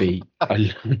it could be.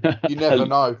 You never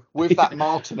know. With that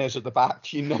Martinez at the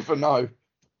back, you never know.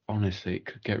 Honestly, it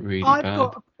could get really bad. I've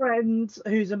got a friend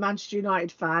who's a Manchester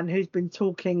United fan who's been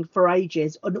talking for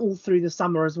ages and all through the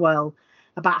summer as well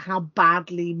about how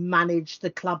badly managed the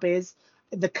club is.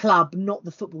 The club, not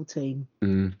the football team.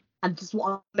 And just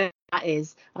what I meant that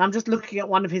is. And I'm just looking at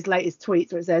one of his latest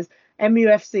tweets where it says,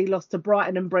 MUFC lost to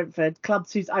Brighton and Brentford,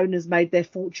 clubs whose owners made their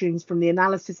fortunes from the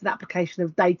analysis and application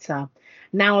of data,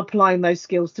 now applying those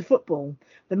skills to football.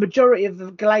 The majority of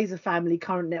the Glazer family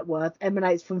current net worth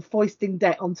emanates from foisting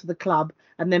debt onto the club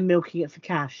and then milking it for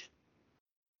cash.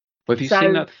 Well, have you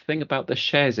seen that thing about the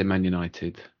shares in Man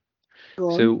United?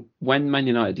 So when Man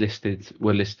United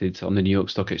were listed on the New York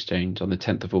Stock Exchange on the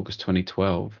 10th of August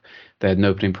 2012, they had an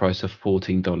opening price of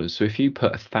 $14. So if you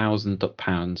put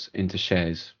 £1,000 into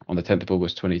shares on the 10th of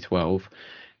August 2012,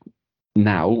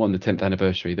 now on the 10th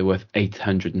anniversary, they're worth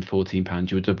 £814.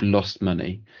 You would have lost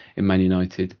money in Man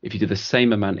United. If you did the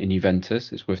same amount in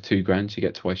Juventus, it's worth £2,000. You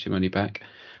get twice your money back.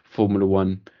 Formula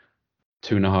One,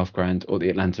 $2,500, or the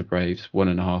Atlanta Braves,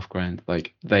 $1,500.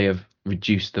 Like they have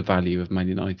reduced the value of Man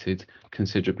United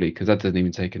considerably because that doesn't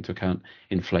even take into account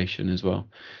inflation as well.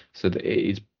 So that it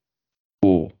is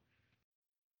poor.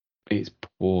 It's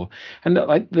poor, and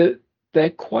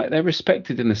they're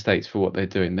respected in the States for what they're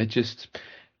doing.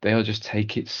 They are just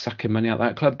sucking money out of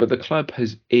that club. But the club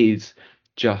is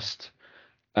just.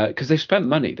 Because they've spent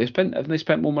money. They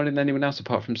spent more money than anyone else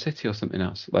apart from City or something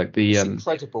else. Like the it's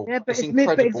incredible. Yeah, but it's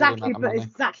incredible it's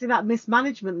exactly that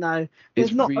mismanagement though.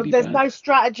 There's really no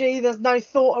strategy. There's no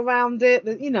thought around it.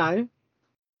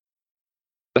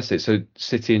 That's it. So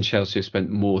City and Chelsea have spent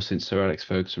more since Sir Alex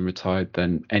Ferguson retired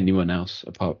than anyone else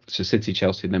apart. So City,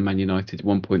 Chelsea, then Man United,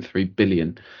 1.3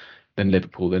 billion, then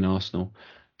Liverpool, then Arsenal.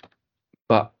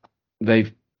 But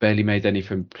they've barely made any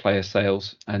from player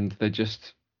sales, and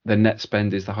their net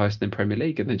spend is the highest in the Premier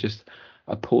League, and they're just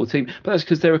a poor team. But that's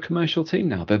because they're a commercial team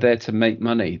now. They're there to make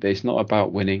money. It's not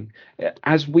about winning,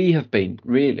 as we have been.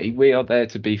 Really, we are there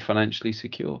to be financially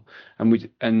secure,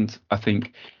 and I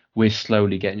think we're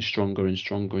slowly getting stronger and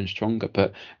stronger and stronger.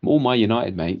 But all my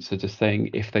United mates are just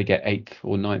saying if they get 8th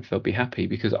or 9th, they'll be happy,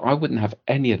 because I wouldn't have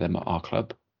any of them at our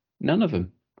club. None of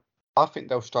them. I think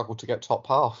they'll struggle to get top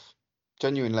half.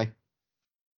 Genuinely.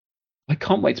 I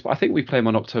can't wait. I think we play them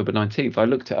on October 19th. I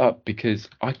looked it up because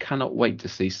I cannot wait to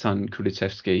see Son,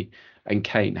 Kulusevski and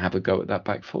Kane have a go at that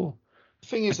back four. The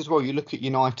thing is as well, you look at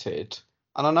United,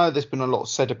 and I know there's been a lot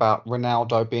said about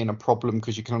Ronaldo being a problem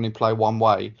because you can only play one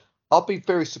way. I'd be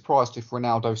very surprised if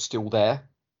Ronaldo's still there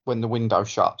when the window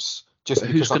shuts. Just But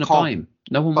who's because I going to buy can't. him?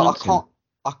 No one But wants him.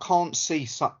 I can't see.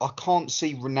 I can't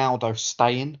see Ronaldo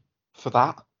staying for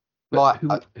that. But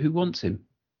Like, who wants him?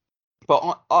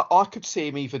 but I could see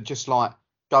him even just like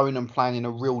going and playing in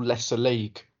a real lesser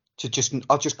league.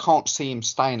 I just can't see him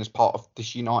staying as part of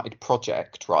this United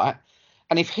project, right?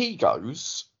 And if he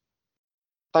goes,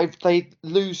 they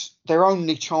lose their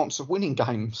only chance of winning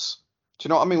games. Do you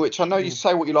know what I mean? Which I know you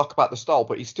say what you like about the style,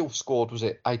 but he still scored, was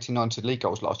it 80, 90 league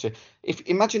goals last year?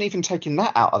 Imagine even taking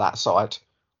that out of that side,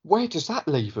 where does that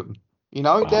leave them? You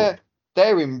know, Wow.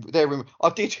 they're in. I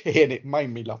did hear and it made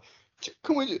me laugh.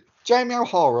 Jamie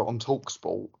O'Hara on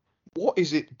TalkSport? What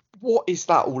is it? What is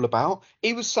that all about?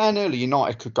 He was saying earlier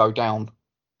United could go down.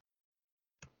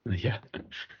 Yeah.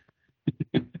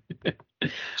 Do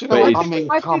you know what I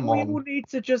mean? I Come think we on. all need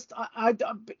to just,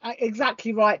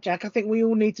 exactly right, Jack. I think we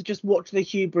all need to just watch the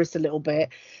hubris a little bit,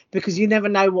 because you never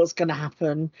know what's going to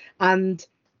happen. And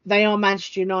they are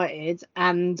Manchester United,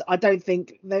 and I don't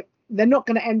think they're not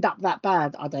going to end up that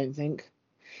bad. I don't think,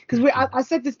 because I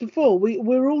said this before.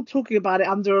 We're all talking about it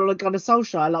under Ole Gunnar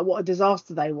Solskjaer, like what a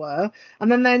disaster they were,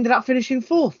 and then they ended up finishing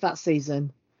 4th that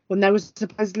season when they were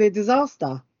supposedly a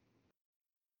disaster.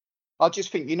 I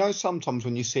just think, you know, sometimes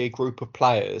when you see a group of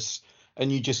players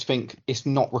and you just think it's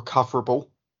not recoverable,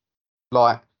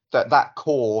 like that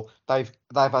core, they've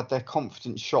had their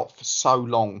confidence shot for so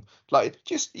long. Like,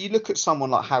 just you look at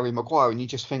someone like Harry Maguire and you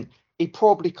just think he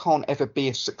probably can't ever be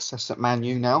a success at Man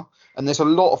U now. And there's a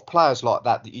lot of players like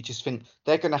that you just think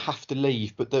they're going to have to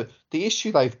leave. But the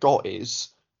issue they've got is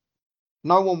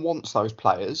no one wants those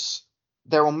players.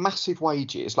 They're on massive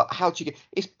wages. Like, how do you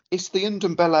get? It's the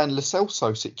Ndombele and Lo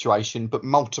Celso situation, but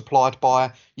multiplied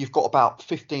by you've got about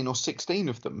 15 or 16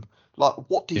 of them. Like,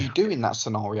 what do you do in that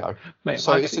scenario? Mate,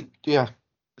 So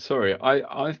Sorry,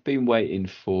 I've been waiting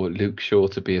for Luke Shaw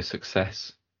to be a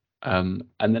success, and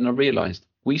then I realised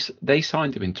they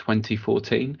signed him in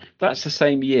 2014. That's the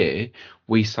same year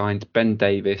we signed Ben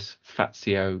Davis,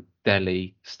 Fazio,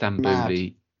 Dele,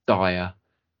 Stambouli, Dyer,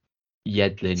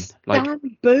 Yedlin. Like,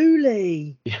 Dan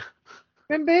Booley. Yeah.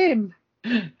 Remember him?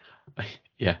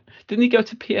 Yeah. Didn't he go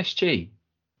to PSG?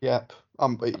 Yep. I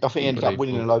think he ended up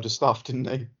winning a load of stuff, didn't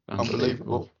he?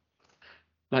 Unbelievable.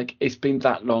 Like, it's been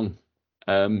that long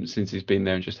since he's been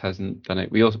there and just hasn't done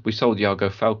it. We sold Iago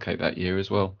Falque that year as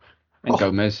well, and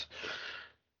Gomez.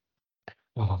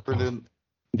 Brilliant.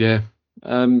 Yeah.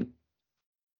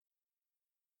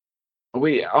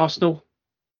 Arsenal?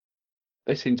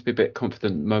 They seem to be a bit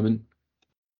confident at the moment.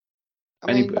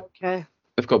 I mean, okay.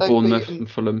 They've got Bournemouth and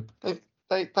Fulham.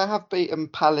 They have beaten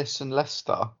Palace and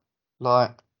Leicester.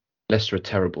 Like, Leicester are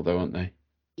terrible though, aren't they?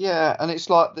 Yeah, and it's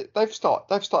like they've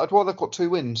started well. They've got 2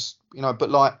 wins, you know. But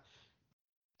like,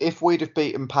 if we'd have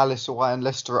beaten Palace away and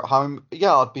Leicester at home,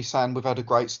 yeah, I'd be saying we've had a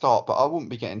great start. But I wouldn't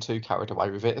be getting too carried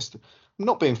away with it. I'm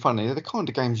not being funny. They're the kind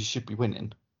of games you should be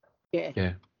winning. Yeah.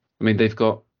 I mean, they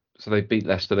beat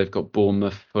Leicester. They've got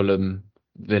Bournemouth, Fulham,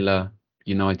 Villa,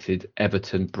 United,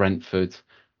 Everton, Brentford,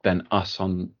 then us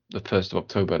on the 1st of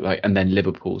October, and then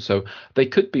Liverpool. So they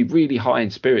could be really high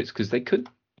in spirits because they could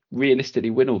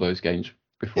realistically win all those games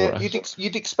before us.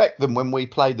 You'd expect them when we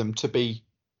play them to be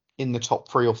in the top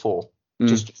 3 or 4,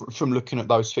 just from looking at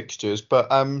those fixtures. But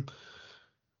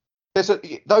there's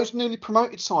those newly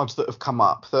promoted sides that have come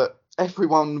up that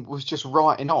everyone was just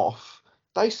writing off.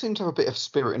 They seem to have a bit of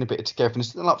spirit and a bit of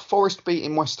togetherness. Like Forest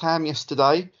beating West Ham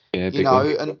yesterday,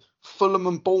 and Fulham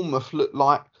and Bournemouth look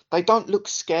like they don't look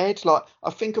scared. Like, I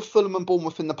think of Fulham and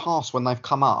Bournemouth in the past when they've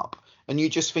come up, and you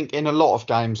just think in a lot of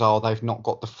games, they've not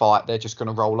got the fight. They're just going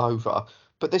to roll over.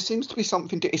 But there seems to be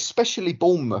something, especially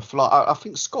Bournemouth. Like, I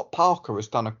think Scott Parker has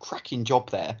done a cracking job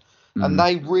there. And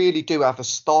they really do have a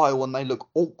style, and they look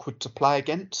awkward to play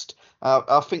against.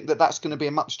 I think that's going to be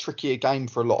a much trickier game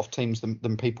for a lot of teams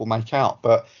than people make out.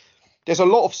 But there's a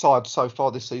lot of sides so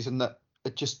far this season that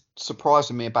are just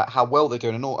surprising me about how well they're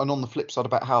doing, and on the flip side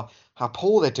about how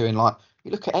poor they're doing. Like,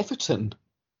 you look at Everton.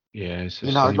 Yeah, it's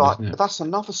that's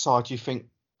another side you think.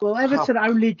 Well, Everton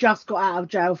only just got out of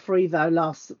jail free though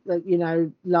last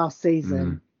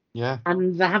season. Yeah,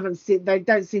 and they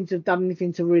don't seem to have done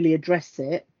anything to really address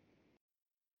it.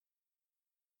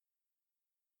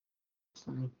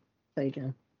 So there you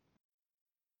go.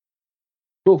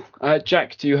 Cool.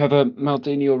 Jack, do you have a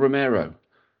Maldini or Romero?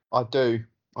 I do.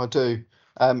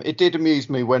 It did amuse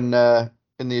me when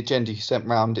in the agenda you sent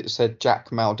round it said Jack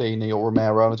Maldini or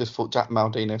Romero, and I just thought Jack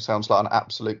Maldini sounds like an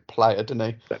absolute player, doesn't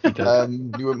he? He does.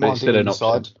 You wouldn't mind him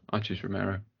inside. I choose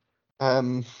Romero.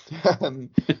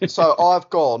 So I've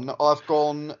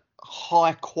gone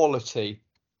high quality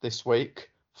this week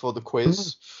for the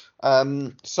quiz.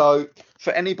 So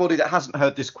for anybody that hasn't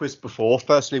heard this quiz before,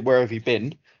 firstly, where have you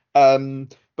been?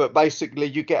 But basically,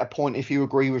 you get a point if you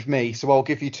agree with me. So I'll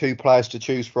give you 2 players to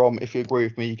choose from. If you agree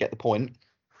with me, you get the point.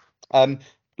 Like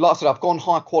I said, I've gone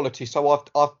high quality. So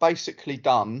I've basically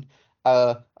done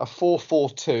a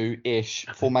 4-4-2-ish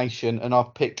formation, and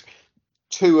I've picked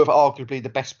 2 of arguably the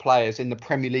best players in the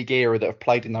Premier League era that have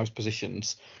played in those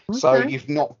positions. Okay. So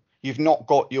you've not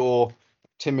got your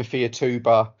Timothy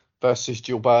Atuba versus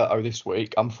Gilberto this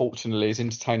week. Unfortunately, as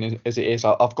entertaining as it is,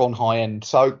 I've gone high end.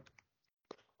 So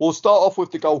we'll start off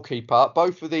with the goalkeeper.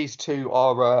 Both of these 2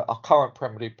 are current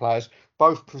Premier League players,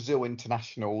 both Brazil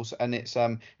internationals, and it's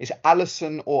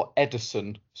Alisson or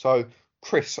Ederson. So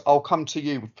Chris, I'll come to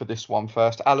you for this one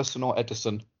first. Alisson or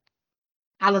Ederson?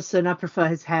 Alisson, I prefer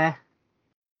his hair.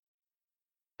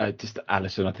 Just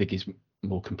Alisson, I think he's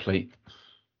more complete.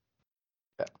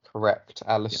 Yeah, correct.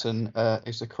 Alisson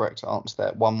is the correct answer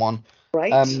there. 1-1.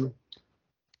 Right.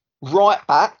 Right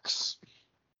backs,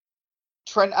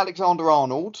 Trent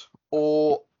Alexander-Arnold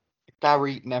or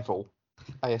Gary Neville?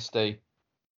 ASD.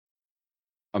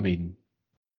 I mean,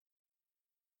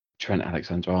 Trent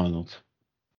Alexander-Arnold.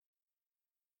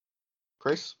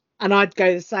 Chris? And I'd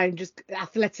go the same, just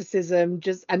athleticism,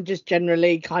 just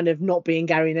generally kind of not being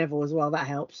Gary Neville as well. That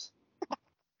helps.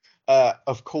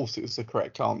 Of course, it was the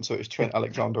correct answer. It's Trent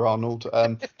Alexander-Arnold.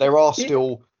 There are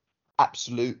still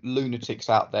absolute lunatics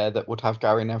out there that would have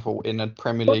Gary Neville in a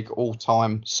Premier League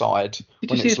all-time side.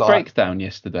 Did you see his breakdown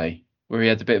yesterday, where he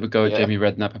had a bit of a go at Jamie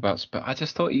Redknapp about? But I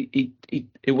just thought it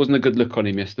wasn't a good look on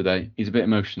him yesterday. He's a bit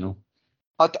emotional.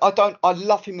 I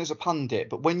love him as a pundit,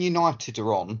 but when United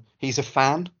are on, he's a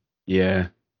fan. Yeah.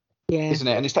 Isn't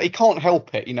it? And it's like he can't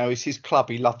help it. It's his club.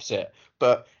 He loves it.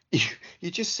 But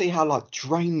you just see how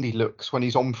drained he looks when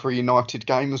he's on for a United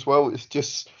game as well. It's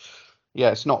just,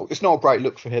 it's not a great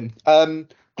look for him. Chris,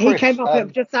 he came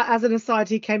up just as an aside.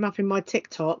 He came up in my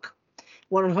TikTok.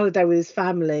 Went on holiday with his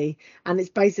family, and it's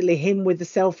basically him with the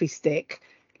selfie stick,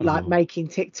 making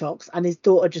TikToks, and his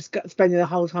daughter just spending the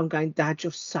whole time going, "Dad,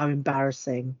 you're so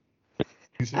embarrassing,"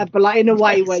 but in a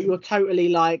way where you're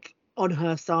totally on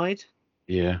her side.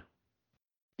 Yeah.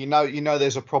 You know,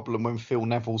 there's a problem when Phil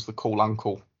Neville's the cool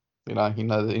uncle. You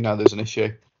know there's an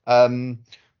issue.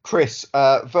 Chris,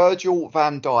 Virgil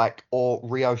van Dijk or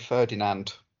Rio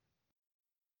Ferdinand?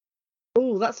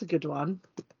 Oh, that's a good one.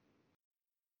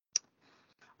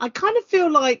 I kind of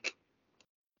feel like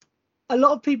a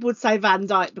lot of people would say Van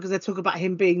Dijk because they talk about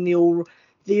him being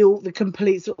the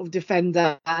complete sort of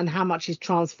defender and how much he's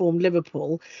transformed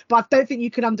Liverpool. But I don't think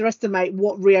you can underestimate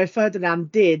what Rio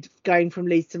Ferdinand did going from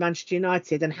Leeds to Manchester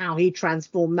United and how he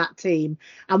transformed that team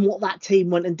and what that team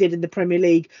went and did in the Premier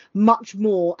League, much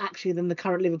more actually than the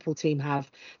current Liverpool team have.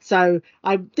 So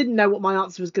I didn't know what my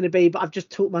answer was going to be, but I've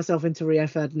just talked myself into Rio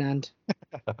Ferdinand.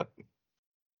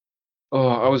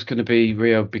 I was going to be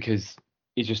Rio because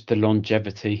he's just the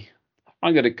longevity.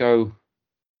 I'm going to go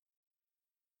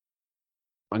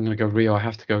Rio. I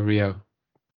have to go Rio.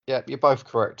 Yeah, you're both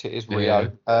correct. It is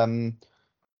Rio. Yeah.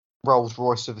 Rolls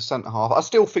Royce of the centre half. I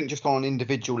still think just on an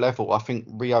individual level, I think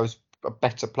Rio's a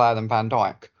better player than Van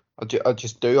Dijk. I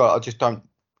just do. I just don't.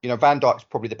 Van Dijk's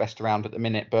probably the best around at the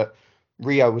minute, but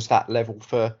Rio was that level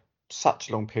for such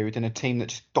a long period in a team that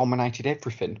just dominated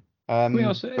everything. Can we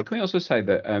also say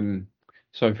that?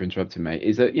 Sorry for interrupting, mate.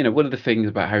 Is that one of the things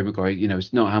about Harry Maguire?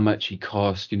 It's not how much he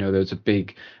cost. There was a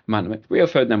big amount of. Rio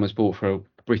Ferdinand was bought for a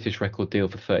British record deal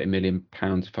for £30 million,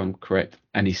 if I'm correct,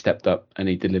 and he stepped up and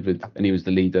he delivered, and he was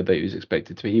the leader that he was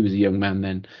expected to be. He was a young man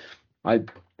then. I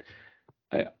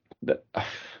don't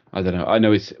know. I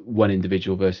know it's one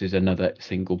individual versus another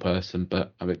single person,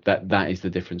 but I mean that is the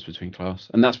difference between class,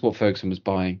 and that's what Ferguson was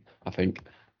buying, I think.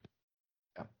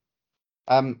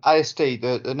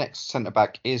 ASD, the next centre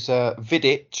back is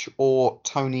Vidic or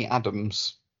Tony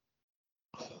Adams.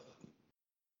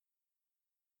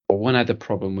 Well, one had a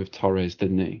problem with Torres,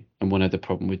 didn't he? And one had a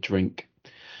problem with Drink.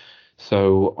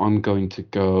 So I'm going to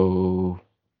go.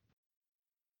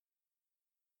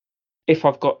 If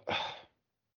I've got,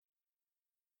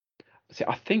 see,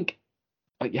 I think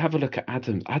you have a look at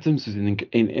Adams. Adams is an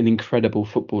incredible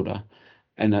footballer,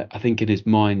 and I think in his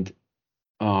mind.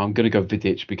 I'm going to go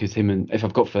Vidic because if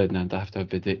I've got Ferdinand, I have to have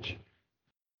Vidic.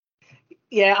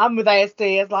 Yeah, I'm with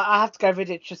ASD. It's I have to go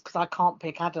Vidic just because I can't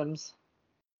pick Adams.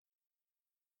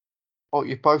 Well,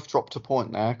 you've both dropped a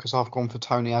point there because I've gone for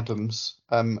Tony Adams.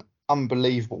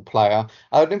 Unbelievable player.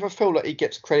 I never feel that he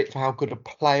gets credit for how good a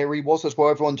player he was as well.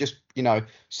 Everyone just,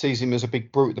 sees him as a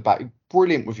big brute at the back.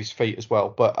 Brilliant with his feet as well.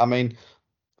 But, I mean,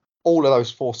 all of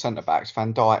those 4 centre backs,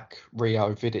 Van Dijk,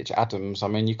 Rio, Vidic, Adams. I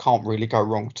mean, you can't really go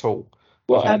wrong at all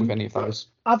with any of those.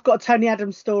 I've got a Tony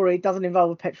Adams story. It doesn't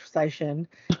involve a petrol station,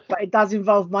 but it does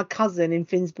involve my cousin in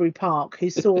Finsbury Park who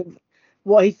saw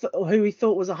who he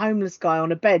thought was a homeless guy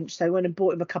on a bench. So he went and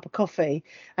bought him a cup of coffee,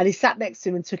 and he sat next to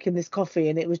him and took him this coffee,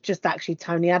 and it was just actually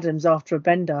Tony Adams after a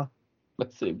bender.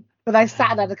 Let's see. But they sat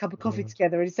and had a cup of coffee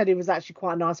together, and he said he was actually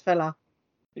quite a nice fella.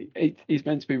 He's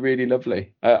meant to be really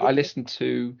lovely. I've been listening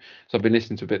to a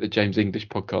bit of the James English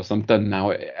podcast. I'm done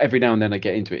now. Every now and then I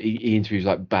get into it. He interviews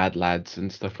like bad lads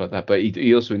and stuff like that, but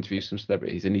he also interviews some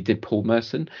celebrities, and he did Paul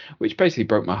Merson, which basically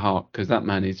broke my heart because that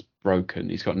man is broken.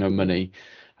 He's got no money.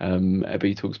 But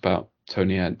he talks about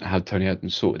how Tony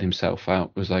Adams sorted himself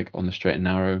out, was like on the straight and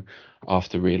narrow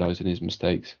after realising his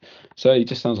mistakes. So he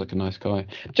just sounds like a nice guy.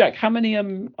 Jack, how many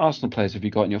Arsenal players have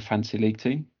you got in your fantasy league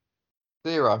team?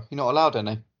 0. You're not allowed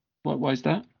any. Why is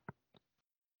that?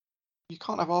 You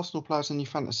can't have Arsenal players in your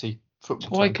fantasy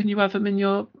football Why team. can you have them in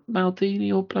your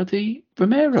Maldini or bloody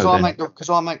Romero? Because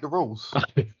I make the rules.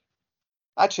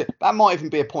 Actually, that might even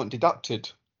be a point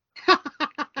deducted.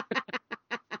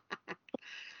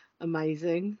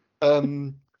 Amazing. I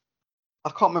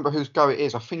can't remember whose go it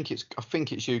is. I think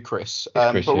it's you, Chris.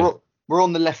 Chris, but yeah. we're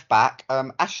on the left back.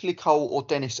 Ashley Cole or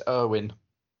Dennis Irwin.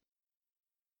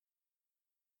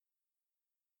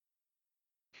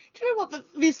 Do you know what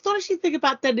the astonishing thing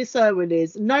about Dennis Irwin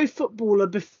is? No footballer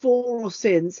before or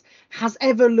since has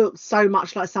ever looked so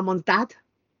much like someone's dad.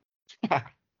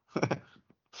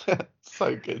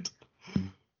 So good.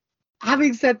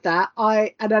 Having said that,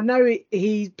 I know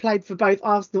he played for both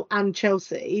Arsenal and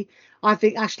Chelsea. I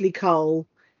think Ashley Cole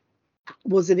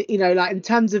was like in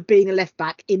terms of being a left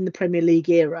back in the Premier League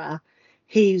era,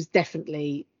 he's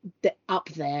definitely up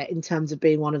there in terms of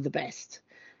being one of the best.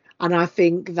 And I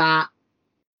think that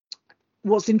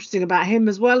what's interesting about him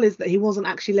as well is that he wasn't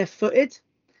actually left-footed.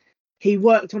 He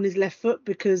worked on his left foot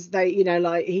because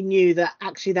he knew that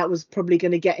actually that was probably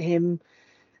going to get him,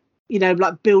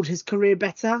 build his career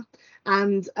better.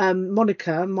 And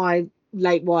Monica, my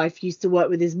late wife, used to work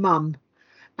with his mum,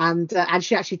 and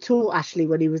she actually taught Ashley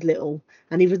when he was little,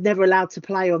 and he was never allowed to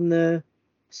play on the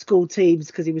school teams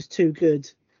because he was too good.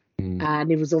 And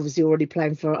he was obviously already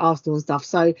playing for Arsenal and stuff.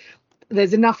 So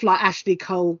there's enough like Ashley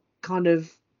Cole kind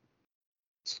of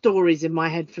stories in my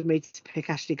head for me to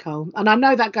pick Ashley Cole, and I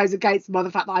know that goes against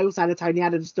the fact that I also had a Tony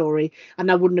Adams story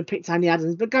and I wouldn't have picked Tony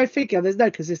Adams, but go figure, there's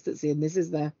no consistency in this, is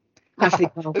there? Ashley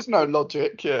Cole. There's no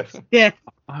logic. Yeah.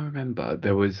 I remember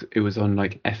it was on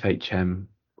like FHM,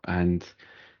 and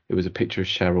it was a picture of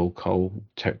Cheryl Cole,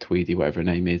 Tweedy, whatever her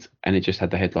name is, and it just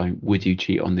had the headline, "Would you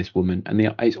cheat on this woman?" And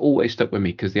it's always stuck with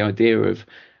me because the idea of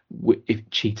if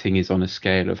cheating is on a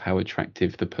scale of how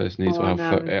attractive the person is,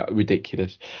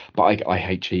 ridiculous. But I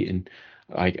hate cheating,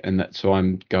 so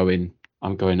I'm going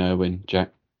Irwin.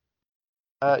 Jack.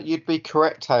 You'd be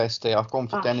correct, ASD. I've gone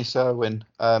for Dennis Irwin.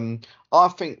 I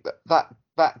think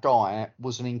that guy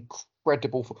was an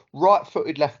incredible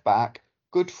right-footed left back,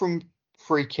 good from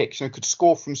free kicks, could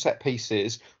score from set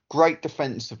pieces, great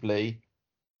defensively.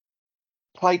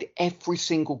 Played every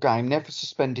single game, never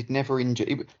suspended, never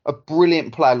injured. A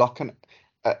brilliant player, like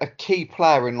a key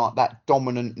player in like that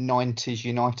dominant 90s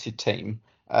United team.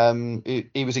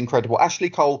 He was incredible. Ashley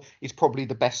Cole is probably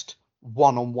the best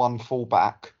one-on-one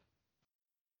fullback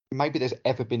maybe there's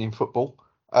ever been in football.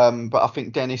 But I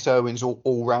think Dennis Irwin's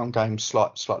all-round game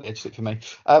slightly edged it for me.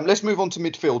 Let's move on to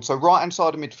midfield. So right-hand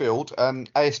side of midfield,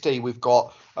 ASD, we've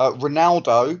got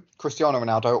Ronaldo, Cristiano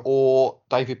Ronaldo, or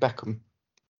David Beckham.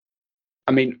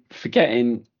 I mean,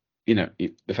 forgetting, the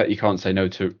fact you can't say no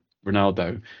to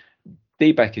Ronaldo,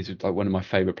 D-Beck is like one of my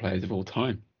favourite players of all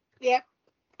time. Yeah,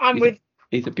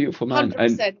 he's a beautiful man.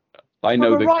 100%. And I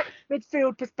know from a right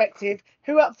midfield perspective,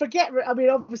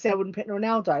 obviously I wouldn't pick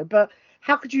Ronaldo, but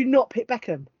how could you not pick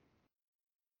Beckham?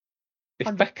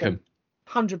 It's Beckham.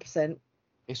 100%.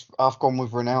 I've gone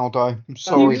with Ronaldo. I'm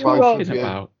sorry, both of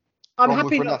you. I'm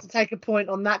happy not to take a point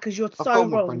on that because you're so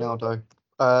wrong. With Ronaldo.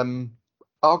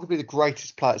 Arguably the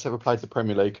greatest player that's ever played the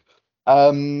Premier League.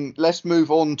 Let's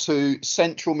move on to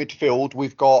central midfield.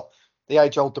 We've got the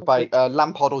age-old debate: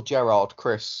 Lampard or Gerrard.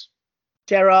 Chris.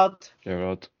 Gerrard.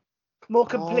 More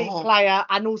complete player,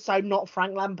 and also not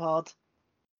Frank Lampard.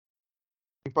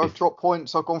 We both dropped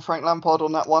points. I've gone Frank Lampard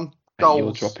on that one.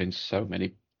 Goals. You're dropping so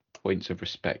many points of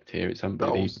respect here. It's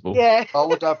unbelievable. Goals. Yeah.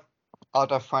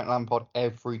 I'd have Frank Lampard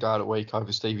every day of the week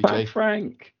over Stevie G.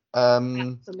 Frank.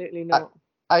 Absolutely not.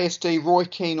 ASD, Roy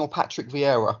Keane or Patrick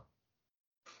Vieira?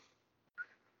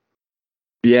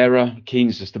 Vieira.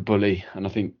 Keane's just a bully, and I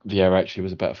think Vieira actually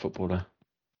was a better footballer.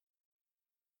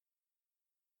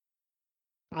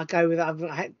 I'll go with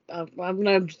that.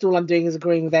 All I'm doing is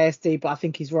agreeing with ASD, but I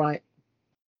think he's right.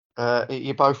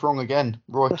 You're both wrong again.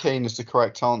 Roy Keane is the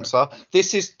correct answer.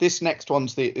 This next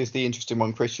one's the interesting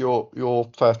one, Chris. You're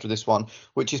first with this one,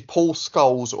 which is Paul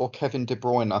Scholes or Kevin De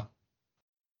Bruyne.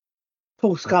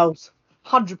 Paul Scholes,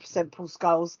 100% Paul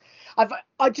Scholes.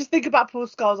 I just think about Paul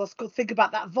Scholes. I think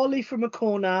about that volley from a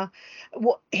corner,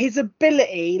 what his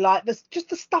ability, like just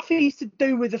the stuff he used to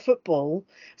do with the football.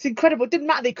 It's incredible. It didn't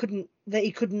matter that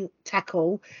he couldn't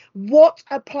tackle. What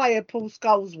a player Paul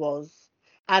Scholes was.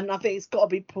 And I think it's got to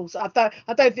be Paul. I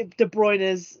don't think De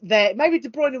Bruyne's there. Maybe De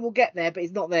Bruyne will get there, but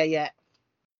he's not there yet.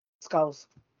 Scholes.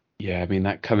 Yeah, I mean,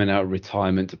 that coming out of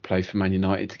retirement to play for Man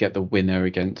United to get the winner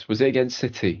was it against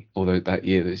City? Although that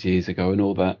was years ago and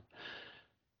all that.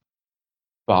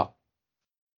 But,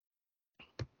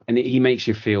 and he makes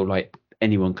you feel like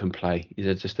anyone can play.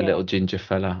 He's just a little ginger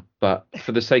fella. But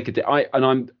for the sake of it,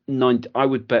 I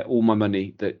would bet all my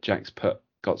money that Jack's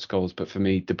got Scholes, but for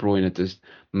me, De Bruyne does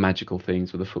magical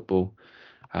things with the football.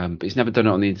 But he's never done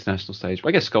it on the international stage. But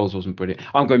I guess Scholes wasn't brilliant.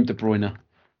 I'm going De Bruyne.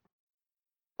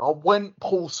 I went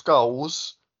Paul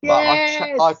Scholes,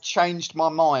 yes! but I changed my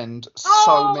mind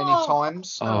so many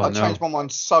times. I changed my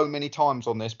mind so many times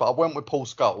on this, but I went with Paul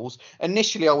Scholes.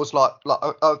 Initially, I was like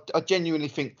I genuinely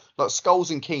think like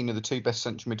Scholes and Keane are the two best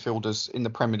central midfielders in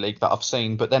the Premier League that I've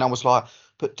seen. But then I was like,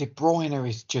 but De Bruyne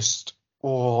is just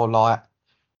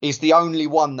he's the only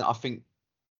one that I think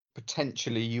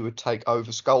potentially you would take over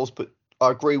Scholes. But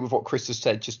I agree with what Chris has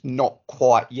said, just not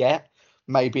quite yet.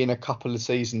 Maybe in a couple of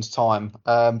seasons' time.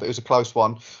 But it was a close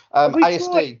one.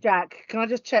 ASD. Jack, can I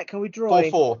just check? Can we draw?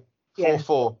 4-4.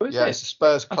 4-4. Yeah, it's a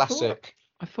Spurs classic.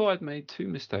 I thought I'd made two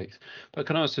mistakes. But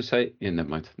can I also say, never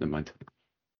mind.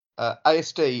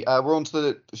 ASD, we're on to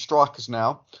the strikers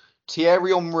now.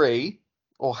 Thierry Henry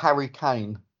or Harry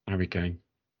Kane? Harry Kane.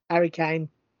 Harry Kane.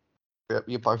 Yep,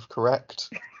 you're both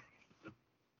correct.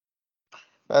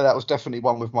 That was definitely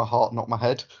one with my heart, not my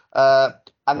head.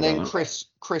 And then Chris,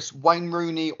 Wayne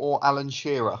Rooney or Alan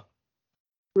Shearer?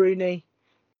 Rooney.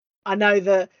 I know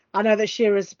that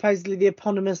Shearer is supposedly the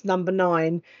eponymous number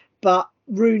 9, but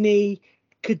Rooney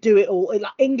could do it all.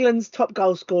 Like England's top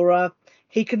goal scorer,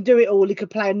 he can do it all. He could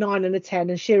play a 9 and a 10,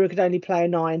 and Shearer could only play a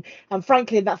 9. And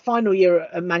frankly, in that final year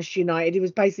at Manchester United, he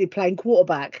was basically playing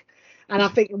quarterback. And I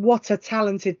think what a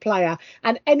talented player.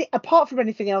 And apart from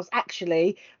anything else,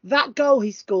 actually, that goal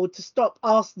he scored to stop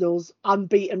Arsenal's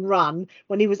unbeaten run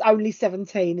when he was only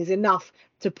 17 is enough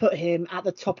to put him at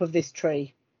the top of this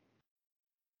tree.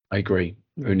 I agree.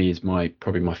 Rooney is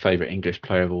probably my favourite English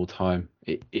player of all time.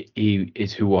 He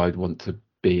is who I'd want to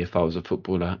be if I was a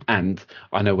footballer. And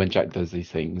I know when Jack does these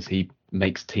things, he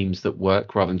makes teams that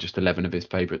work rather than just 11 of his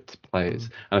favourite players.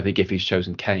 And I think if he's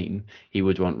chosen Kane, he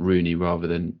would want Rooney rather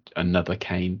than another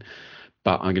Kane.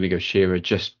 But I'm going to go Shearer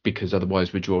just because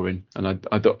otherwise we're drawing, and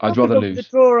I'd rather lose. The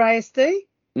draw, ASD.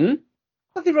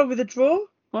 Nothing wrong with the draw.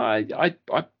 Well, I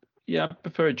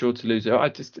prefer a draw to lose.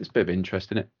 It's a bit of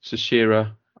interest in it. So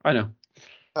Shearer, I know.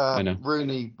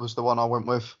 Rooney was the one I went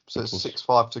with. So it's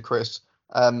 6-5 to Chris.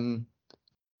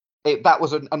 That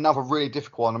was another really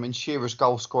difficult one. I mean, Shearer's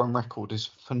goal scoring record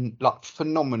is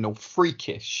phenomenal,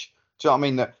 freakish. Do you know what I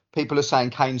mean? That people are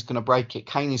saying Kane's going to break it.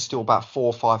 Kane is still about 4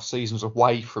 or 5 seasons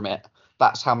away from it.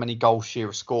 That's how many goals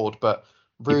Shearer scored. But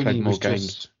Rooney was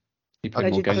just. He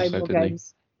played more games, didn't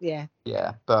he? Yeah.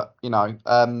 Yeah, but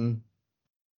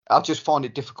I just find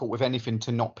it difficult with anything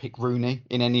to not pick Rooney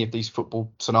in any of these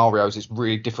football scenarios. It's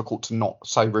really difficult to not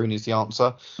say Rooney's the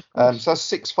answer. So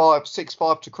that's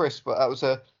 6-5 to Chris, but that was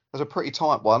a pretty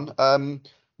tight one.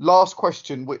 Last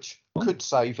question, which could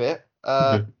save it.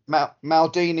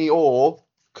 Maldini or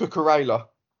Cucurella?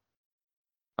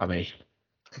 I mean,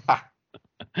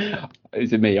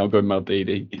 is it me? I'm going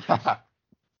Maldini.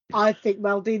 I think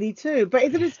Maldini too, but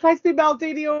isn't it supposed to be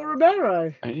Maldini or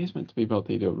Romero? It is meant to be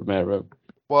Maldini or Romero.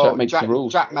 Well, Jack makes the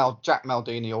rules. Jack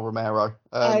Maldini or Romero.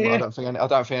 I don't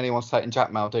think anyone's taking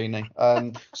Jack Maldini.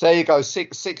 So there you go,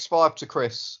 6-5 to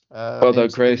Chris. Well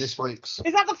done, Chris. This week's.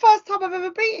 Is that the first time I've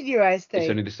ever beaten you, ASD? It's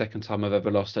only the second time I've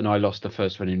ever lost, and I lost the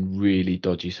first one in really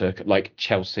dodgy like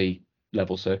Chelsea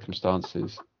level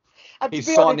circumstances. He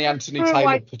signed the Anthony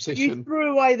Taylor petition. You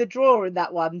threw away the draw in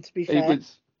that one, to be fair.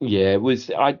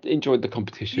 I enjoyed the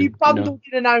competition. You bundled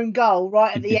in an own goal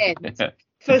right at the end.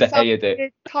 For some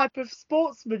weird type of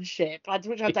sportsmanship,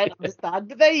 which I don't understand,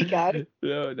 but there you go.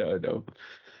 No.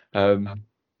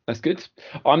 That's good.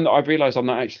 I've realised I'm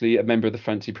not actually a member of the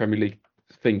Fantasy Premier League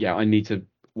thing yet. I need to.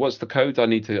 What's the code? I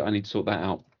need to sort that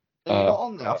out. You're not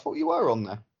on there. I thought you were on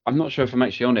there. I'm not sure if I'm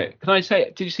actually on it. Can I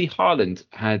say? Did you see Haaland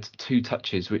had 2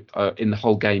 touches in the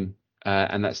whole game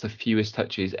and that's the fewest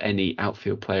touches any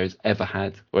outfield player has ever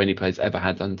had, or any player's ever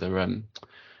had under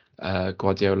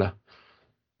Guardiola.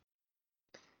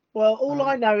 Well, all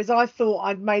I know is I thought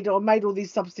I made all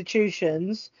these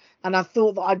substitutions, and I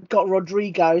thought that I'd got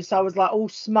Rodrigo, so I was like all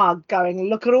smug, going,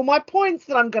 "Look at all my points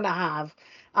that I'm going to have,"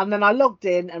 and then I logged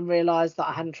in and realised that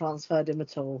I hadn't transferred him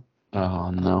at all.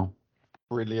 Oh no!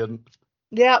 Brilliant.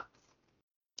 Yep.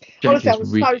 Honestly, I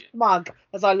was so smug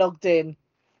as I logged in,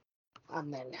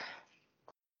 and then.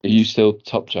 Are you still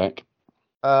top, Jack?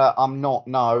 I'm not.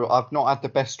 No, I've not had the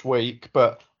best week,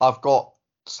 but I've got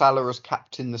Salah as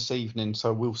captain this evening,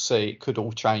 so we'll see. It could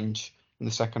all change in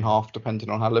the second half, depending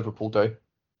on how Liverpool do.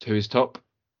 Who is top?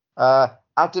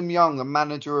 Adam Young, the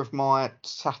manager of my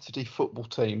Saturday football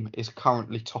team, is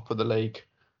currently top of the league,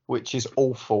 which is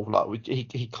awful. Like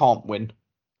he can't win.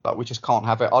 Like we just can't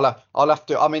have it. I'll have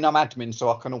to. I mean, I'm admin, so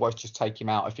I can always just take him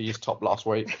out if he is top last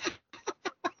week.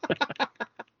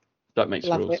 That makes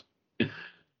Love rules.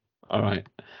 All right.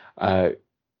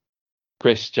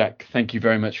 Chris, Jack, thank you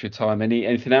very much for your time.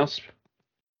 Anything else?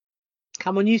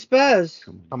 Come on, you Spurs.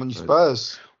 Come on, you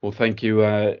Spurs. Well, thank you.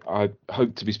 I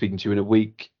hope to be speaking to you in a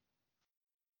week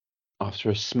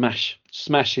after a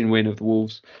smashing win of the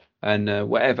Wolves. And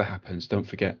whatever happens, don't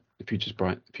forget, the future's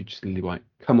bright, the future's lily white.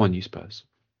 Come on, you Spurs.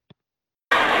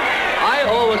 I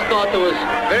always thought there was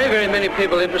very, very many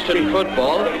people interested in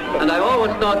football, and I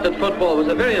always thought that football was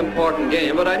a very important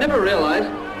game, but I never realised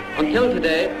until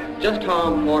today just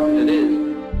how important it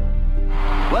is.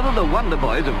 Whether the Wonder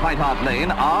Boys of White Hart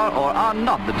Lane are or are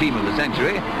not the team of the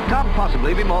century can't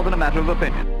possibly be more than a matter of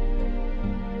opinion.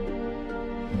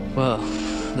 Well,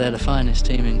 they're the finest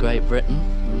team in Great Britain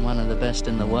and one of the best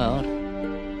in the world.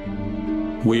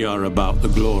 We are about the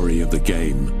glory of the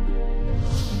game.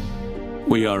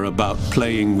 We are about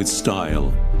playing with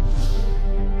style.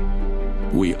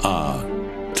 We are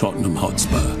Tottenham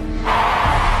Hotspur.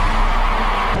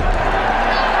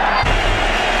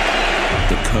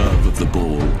 The curve of the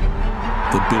ball,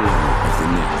 the billow of the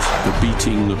net, the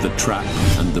beating of the trap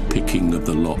and the picking of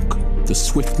the lock, the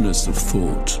swiftness of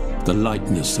thought, the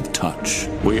lightness of touch.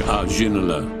 We are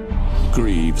Ginola,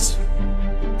 Greaves,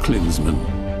 Klinsmann.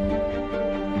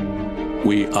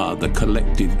 We are the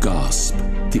collective gasp,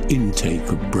 the intake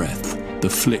of breath, the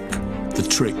flick, the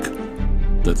trick,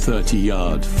 the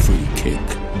 30-yard free kick.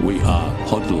 We are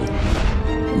Hoddle,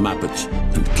 Mabbott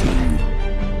and King.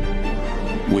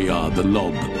 We are the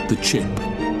lob, the chip,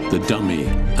 the dummy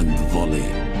and the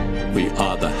volley. We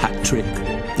are the hat-trick,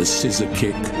 the scissor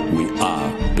kick. We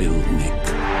are Bill Nick.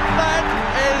 That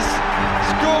is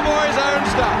schoolboy's own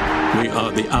stuff. We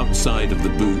are the outside of the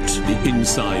boot, the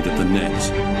inside of the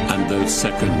net, and those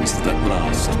seconds that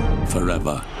last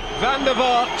forever. Van der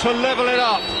Vaart to level it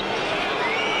up.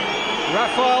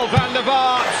 Rafael van der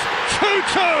Vaart,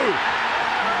 2-2.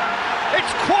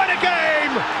 It's quite a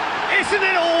game, isn't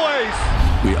it always?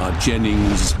 We are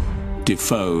Jennings,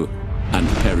 Defoe, and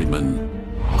Perryman.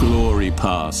 Glory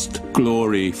past,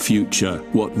 glory future,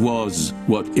 what was,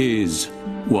 what is,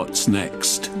 what's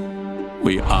next.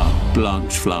 We are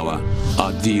Blanchflower,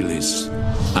 Ardiles,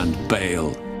 and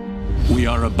Bale. We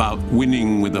are about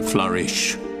winning with a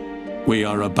flourish. We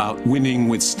are about winning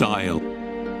with style.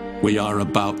 We are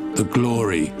about the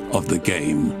glory of the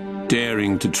game.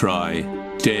 Daring to try,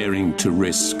 daring to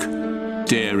risk,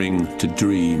 daring to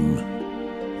dream.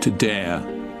 To dare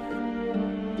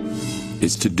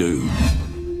is to do.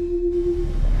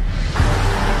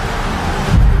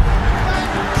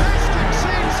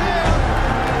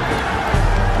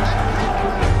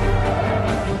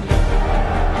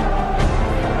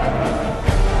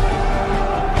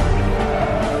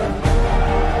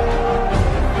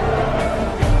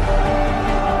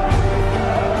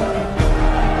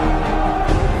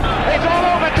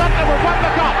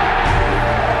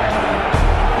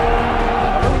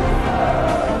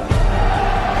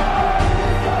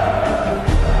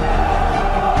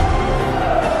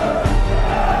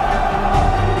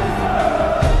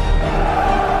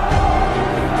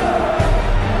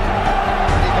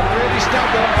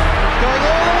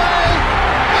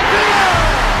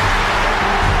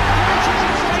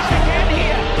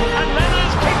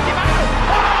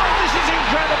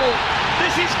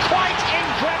 This is